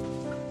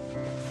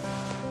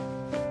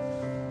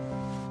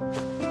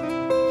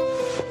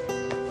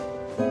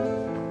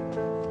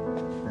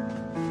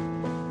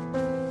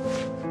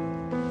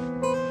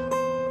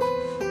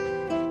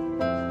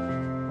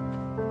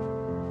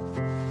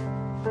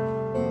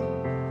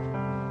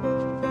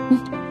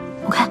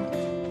我看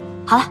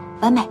好了，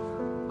完美。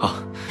好。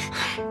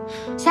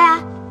小雅，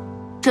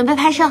准备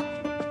拍摄。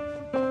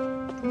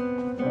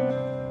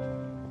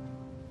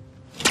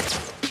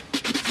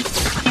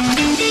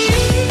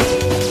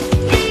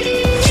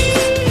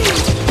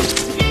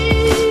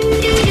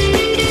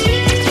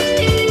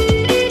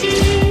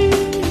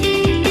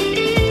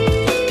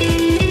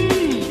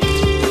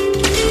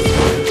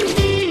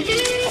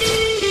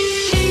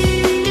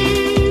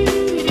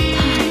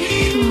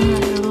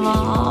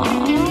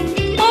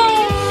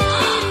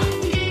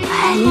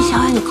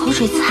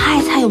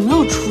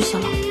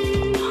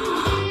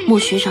莫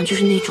学长就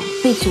是那种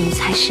被总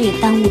裁事业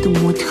耽误的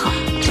模特。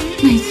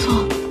没错，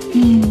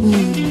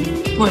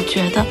我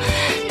觉得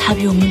他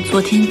比我们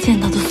昨天见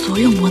到的所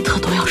有模特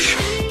都要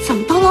帅。怎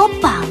么当老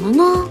板了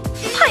呢？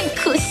太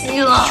可惜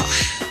了。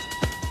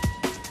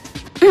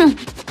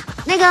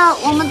那个，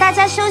我们大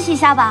家休息一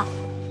下吧。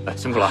哎，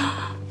辛苦了。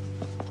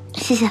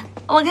谢谢。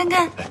我看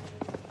看。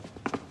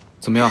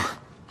怎么样？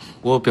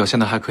我表现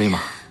的还可以吗？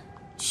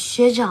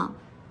学长，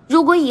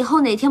如果以后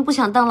哪天不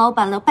想当老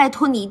板了，拜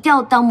托你一定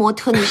要当模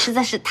特，你实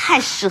在是太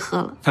适合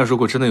了。那如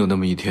果真的有那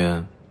么一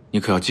天，你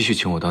可要继续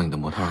请我当你的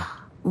模特了。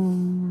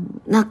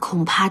那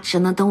恐怕只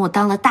能等我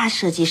当了大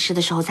设计师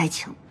的时候再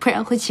请，不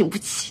然会请不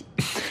起。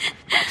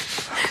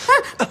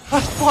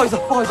不好意思，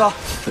不好意思啊。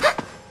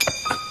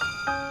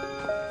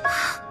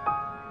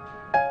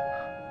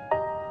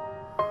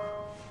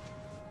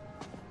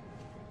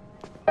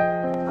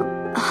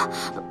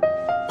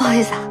不好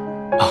意思啊。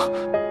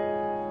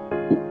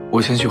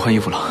我先去换衣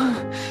服了。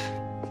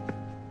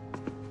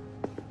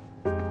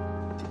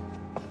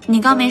你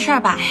刚没事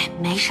吧？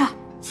没事儿。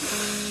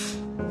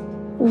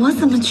我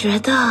怎么觉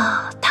得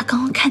他刚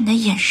刚看你的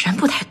眼神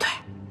不太对？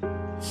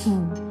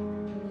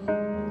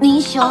你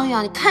想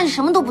想，你看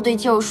什么都不对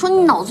劲儿，我说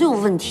你脑子有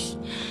问题。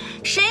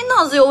谁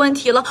脑子有问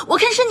题了？我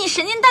看是你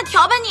神经大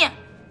条吧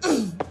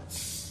你。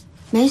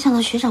没想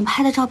到学长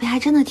拍的照片还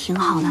真的挺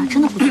好的，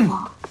真的不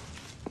错。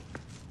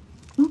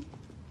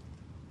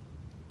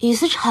尹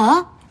思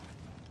宸，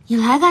你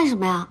来干什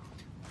么呀？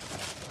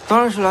当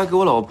然是来给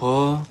我老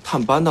婆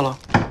探班的了。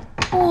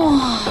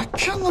哇，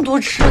这么多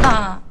吃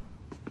的！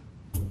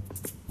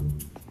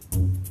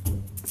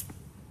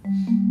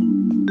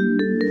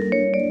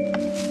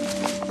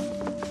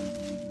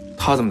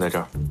他怎么在这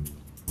儿？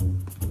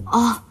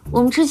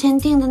我们之前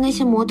订的那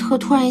些模特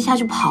突然一下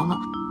就跑了，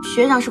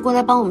学长是过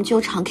来帮我们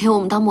救场，给我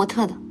们当模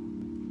特的。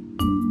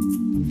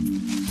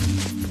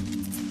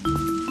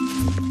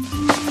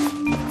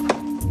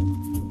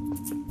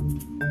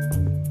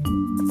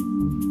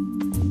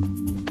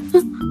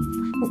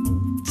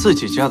自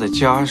己家的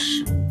家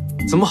事，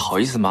怎么好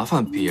意思麻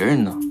烦别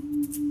人呢？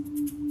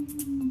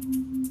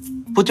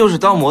不就是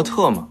当模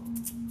特吗？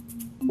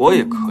我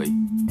也可以。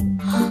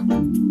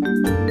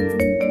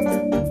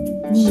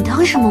你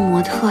当什么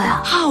模特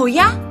呀？好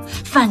呀，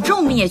反正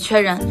我们也缺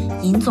人，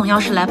尹总要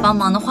是来帮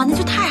忙的话，那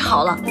就太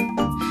好了。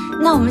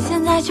那我们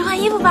现在去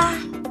换衣服吧。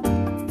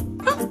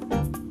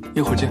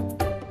一会儿见。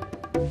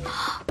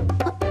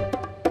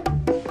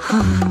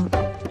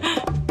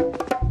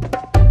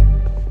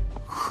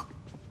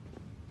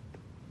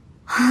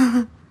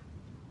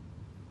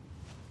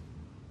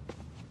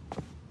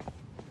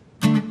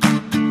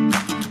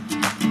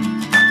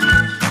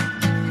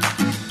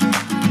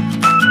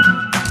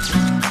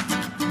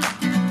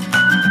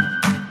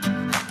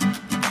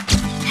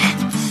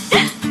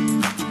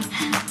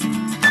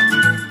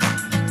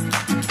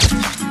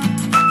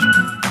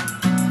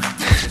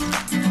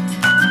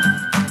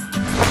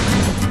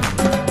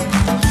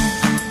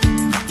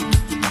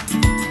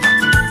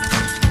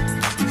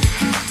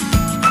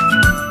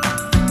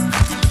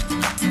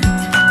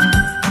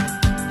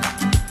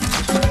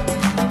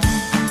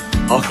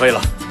好，可以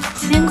了。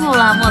辛苦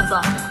了，莫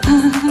总。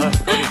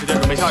抓紧时间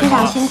准备下一学套啊。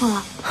长辛苦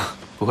了。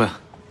不会。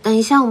等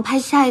一下我们拍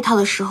下一套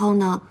的时候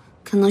呢，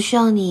可能需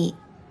要你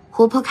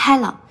活泼开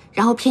朗，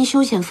然后偏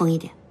休闲风一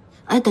点。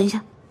等一下。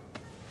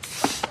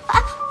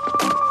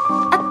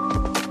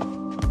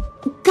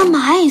你干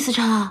嘛呀，尹思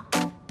宸？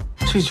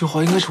这句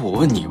话应该是我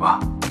问你吧？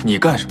你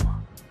干什么？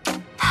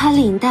他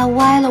领带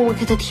歪了，我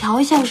给他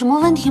调一下，有什么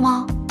问题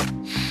吗？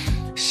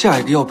下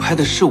一个要拍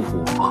的是我，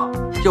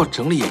要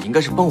整理也应该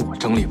是帮我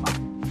整理吧。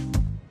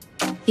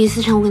尹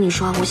思宸，我跟你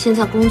说，我现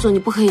在工作，你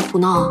不可以胡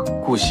闹啊。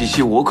顾西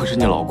西，我可是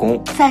你老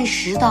公。暂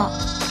时的。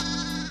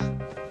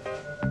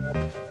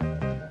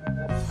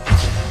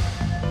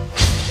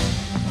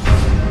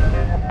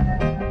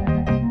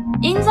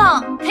尹总，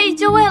可以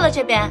就位了，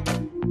这边。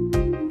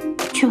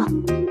去吧。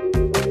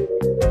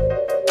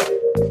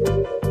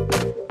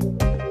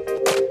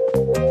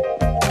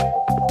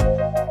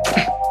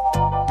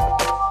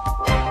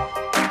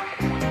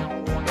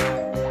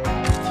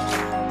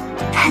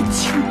看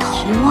镜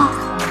头啊！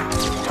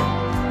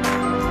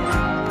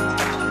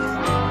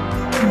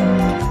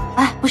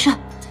不是，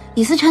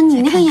尹思宸，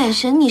你那个眼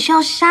神，你是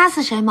要杀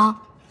死谁吗？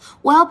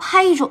我要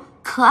拍一种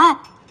可爱，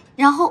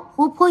然后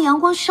活泼阳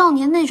光少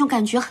年那种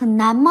感觉，很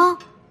难吗？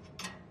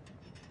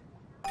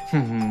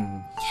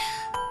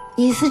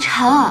尹思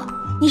宸，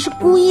你是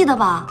故意的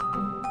吧？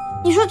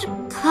你说这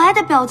可爱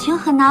的表情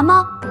很难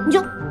吗？你就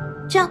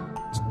这样，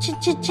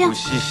这样。顾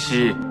西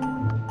西，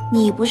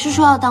你不是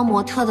说要当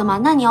模特的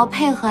吗？那你要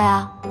配合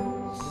呀。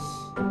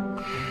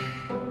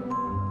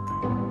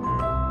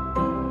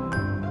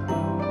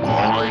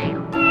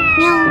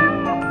喵。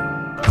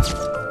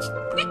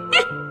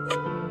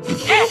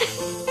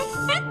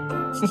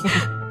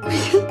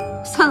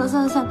算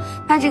了，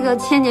他这个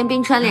千年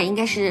冰川脸应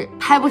该是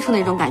拍不出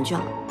那种感觉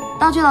了。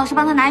道具老师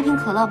帮他拿一瓶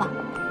可乐吧。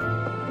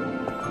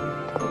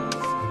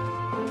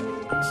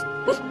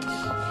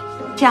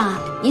这样啊，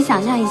你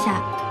想象一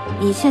下，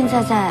你现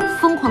在在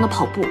疯狂的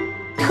跑步，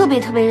特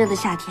特别热的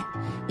夏天，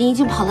你已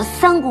经跑了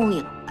3公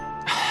里了，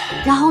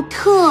然后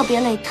特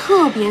别累，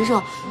特别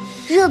热，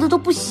热的都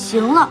不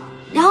行了，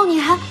然后你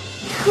还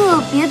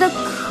特别的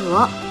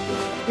渴，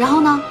然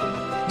后呢，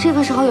这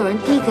个时候有人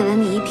递给了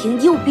你一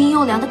瓶又冰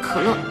又凉的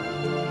可乐，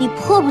你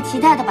迫不及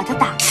待的把它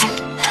打开。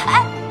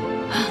哎，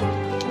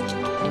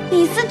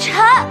李思辰，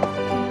哎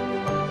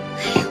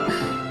呦，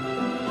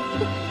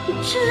你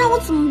这让我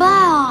怎么办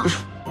啊？不是，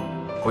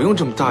不用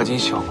这么大惊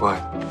小怪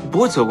的，我不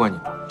会责怪你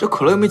的。这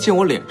可乐又没溅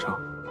我脸上，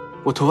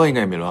我头发应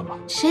该也没乱吧？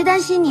谁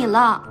担心你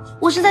了？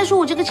我是在说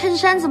我这个衬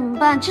衫怎么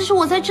办？这是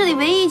我在这里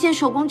唯一一件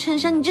手工衬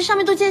衫，你这上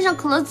面都溅上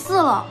可乐渍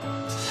了。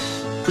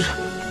不是，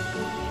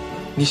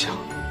你想，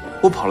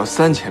我跑了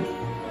3000米，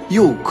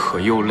又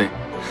渴又累，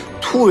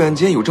突然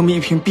间有这么一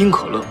瓶冰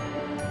可乐，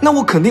那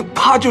我肯定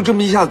啪就这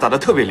么一下子打得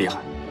特别厉害，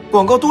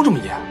广告都这么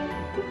演。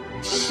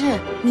是，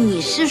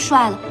你是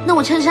帅了，那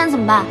我衬衫怎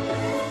么办？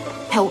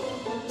赔我。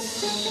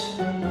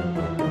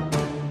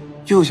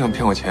又想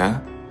骗我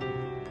钱？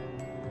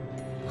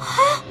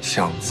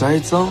想栽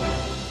赃？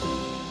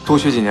多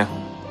学几年。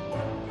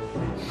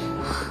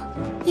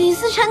李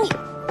思辰，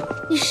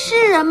你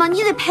是人吗？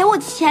你得赔我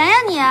钱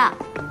呀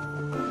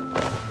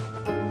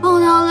你！我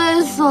要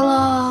累死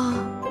了，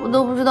我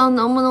都不知道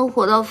能不能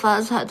活到发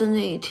财的那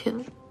一天。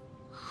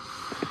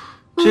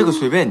这个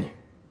随便你，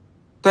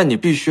但你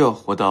必须要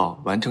活到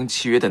完成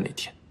契约的那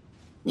天。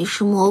你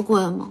是魔鬼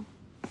吗？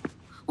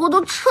我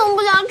都撑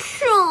不下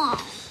去了。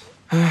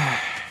唉。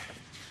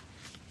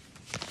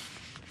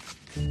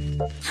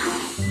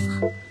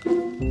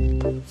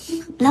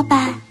老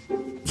板，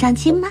奖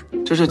金吗？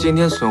这是今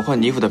天损坏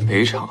你衣服的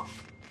赔偿，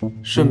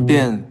顺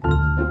便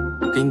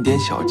给你点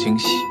小惊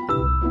喜，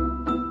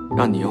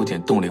让你有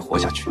点动力活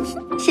下去。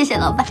谢谢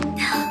老板。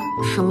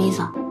什么意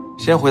思啊？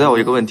先回答我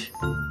一个问题。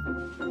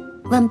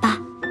问吧。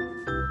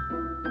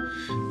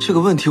这个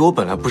问题我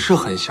本来不是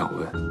很想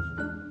问，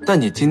但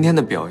你今天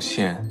的表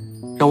现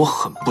让我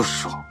很不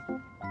爽。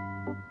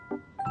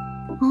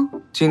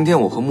今天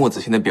我和莫子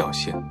欣的表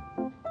现，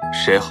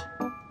谁好？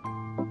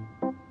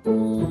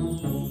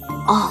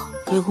哦，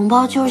给红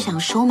包就是想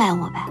收买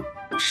我呗。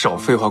少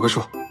废话，快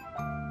说。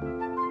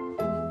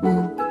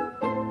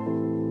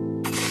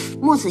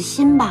莫子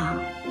欣吧，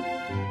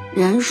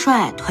人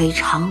帅腿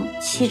长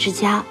气质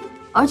佳，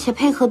而且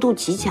配合度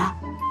极佳，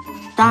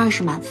当然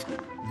是满分。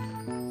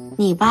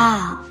你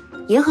吧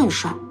也很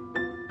帅，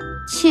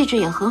气质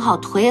也很好，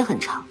腿也很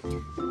长，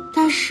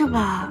但是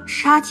吧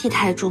杀气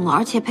太重了，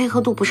而且配合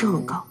度不是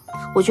很高，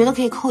我觉得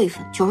可以扣1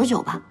分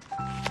，99吧。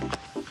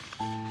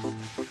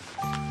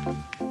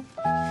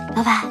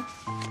老板，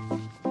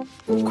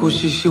顾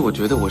西西，我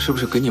觉得我是不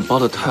是给你包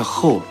的太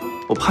厚了？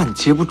我怕你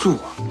接不住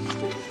啊。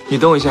你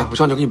等我一下，我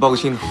上去给你包个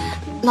新的。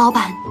老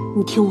板，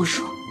你听我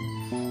说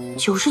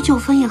，99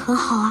分也很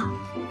好啊。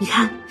你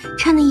看，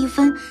差那1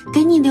分，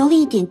给你留了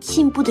一点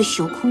进步的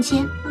小空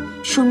间，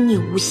说明你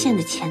有无限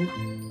的潜能。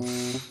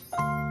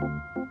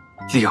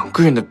2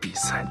个人的比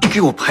赛，你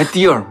给我排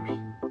第2名。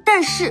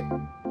但是，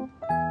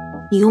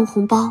你用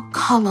红包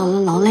犒劳了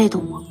劳累的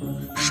我，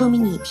说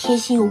明你贴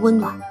心又温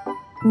暖。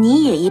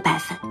你也100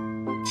分，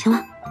行吗？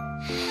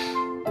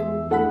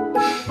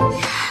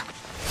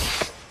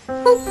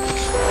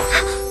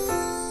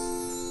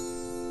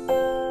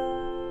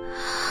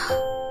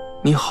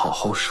你好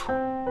好说，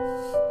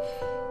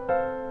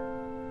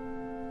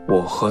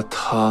我和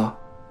他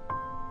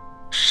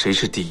谁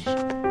是第一？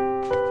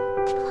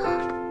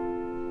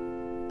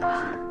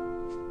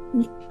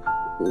你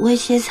威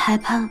胁裁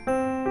判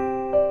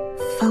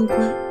犯规。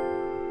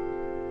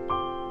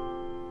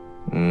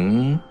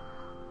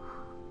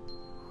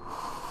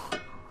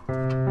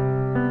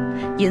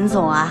尹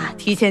总啊，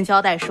提前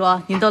交代说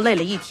您都累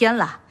了1天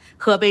了，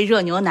喝杯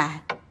热牛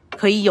奶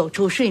可以有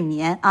助睡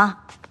眠啊。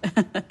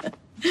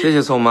谢谢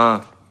宋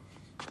妈。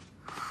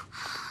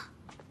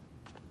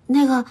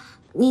那个，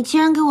你既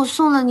然给我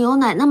送了牛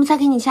奶，那么再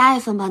给你加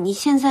1分吧，你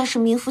现在是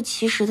名副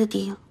其实的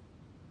第一了。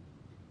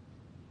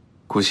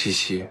顾西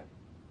西，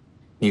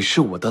你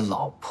是我的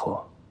老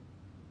婆，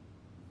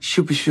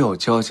需不需要我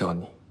教教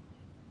你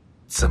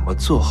怎么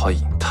做好尹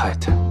太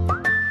太？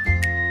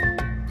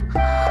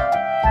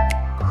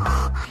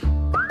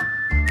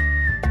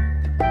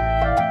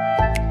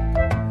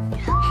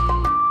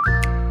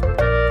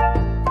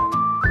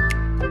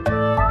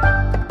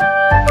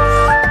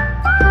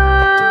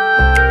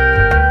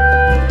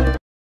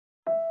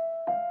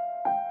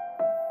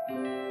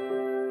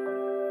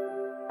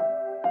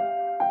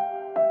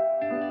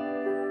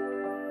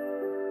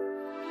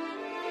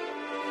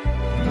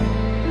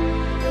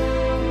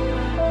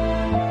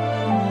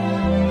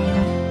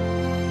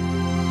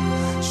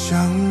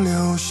像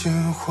流星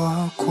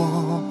划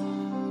过，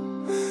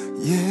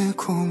夜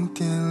空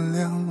点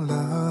亮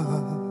了，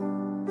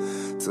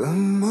怎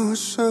么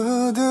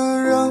舍得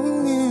让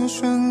你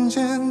瞬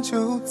间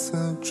就此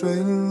坠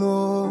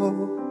落？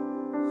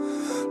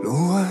路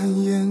蜿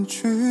蜒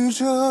曲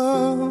折，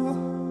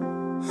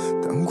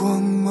当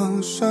光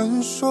芒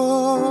闪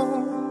烁，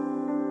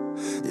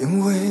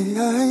因为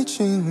爱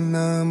情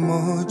那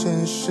么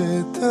真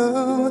实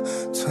的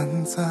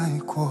存在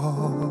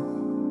过。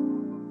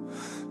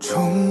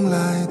重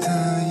来的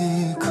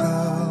一刻，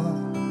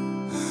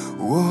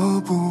我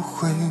不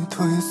会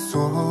退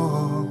缩，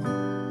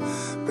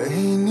被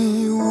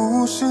你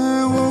无时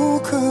无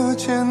刻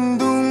牵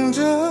动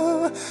着，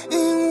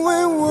因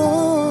为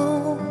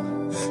我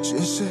只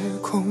是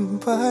空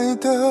白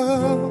的，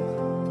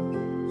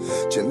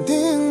坚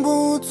定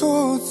不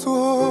做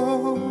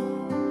作，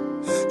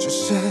只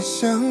是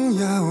想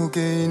要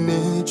给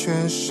你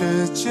全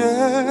世界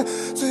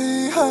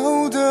最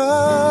好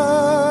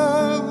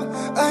的。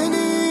爱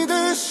你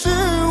的是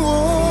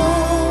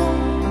我，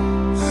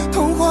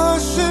童话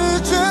是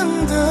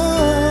真的，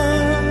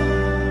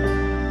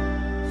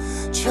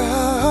骄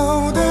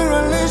傲的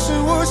软肋是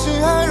我心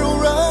爱柔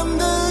软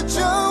的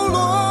角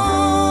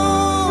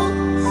落，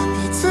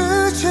彼此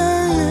牵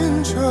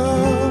引着，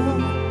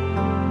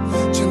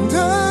真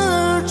的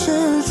而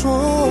执着，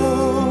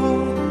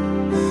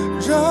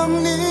让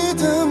你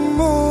的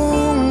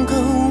梦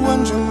更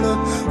完整了，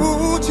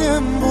无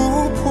坚不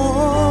破。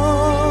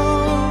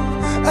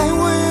爱为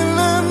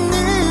了你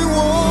我，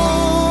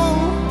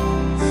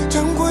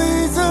将规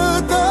则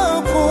打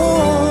破，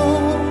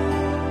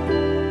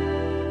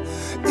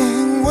因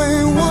为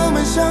我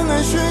们相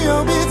爱需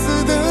要彼此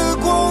的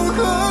光和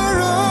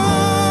热，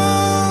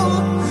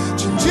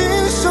紧紧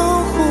守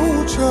护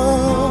着，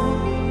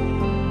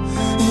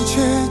一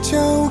切交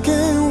给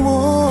我，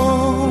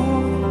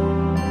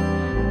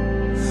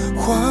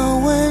化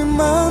为满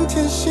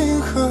天星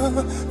河，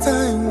在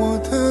我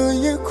的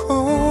夜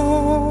空。